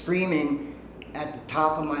screaming at the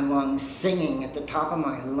top of my lungs, singing at the top of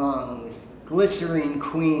my lungs, Glycerine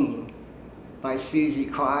Queen by Susie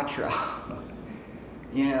Quattro,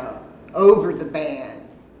 you know, over the band,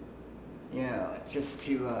 you know, just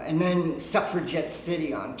to, and then Suffragette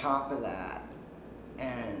City on top of that.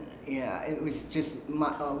 And, yeah, it was just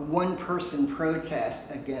a one-person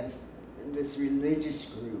protest against this religious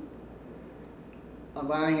group,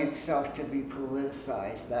 allowing itself to be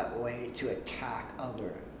politicized that way to attack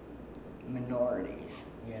other minorities,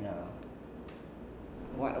 you know.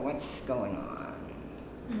 What's going on?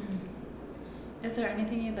 Is there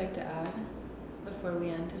anything you'd like to add before we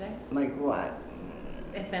end today? Like what?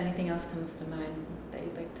 If anything else comes to mind that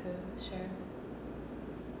you'd like to share.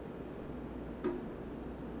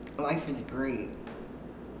 Life is great.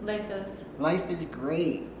 Life is. Life is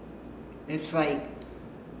great. It's like,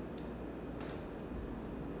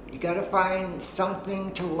 you gotta find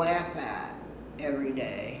something to laugh at every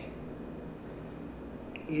day.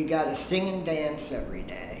 You gotta sing and dance every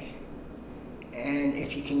day. And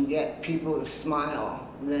if you can get people to smile,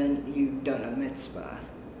 then you've done a mitzvah.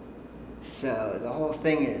 So the whole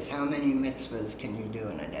thing is, how many mitzvahs can you do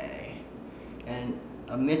in a day? And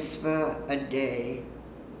a mitzvah a day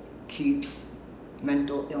keeps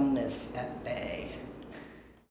mental illness at bay.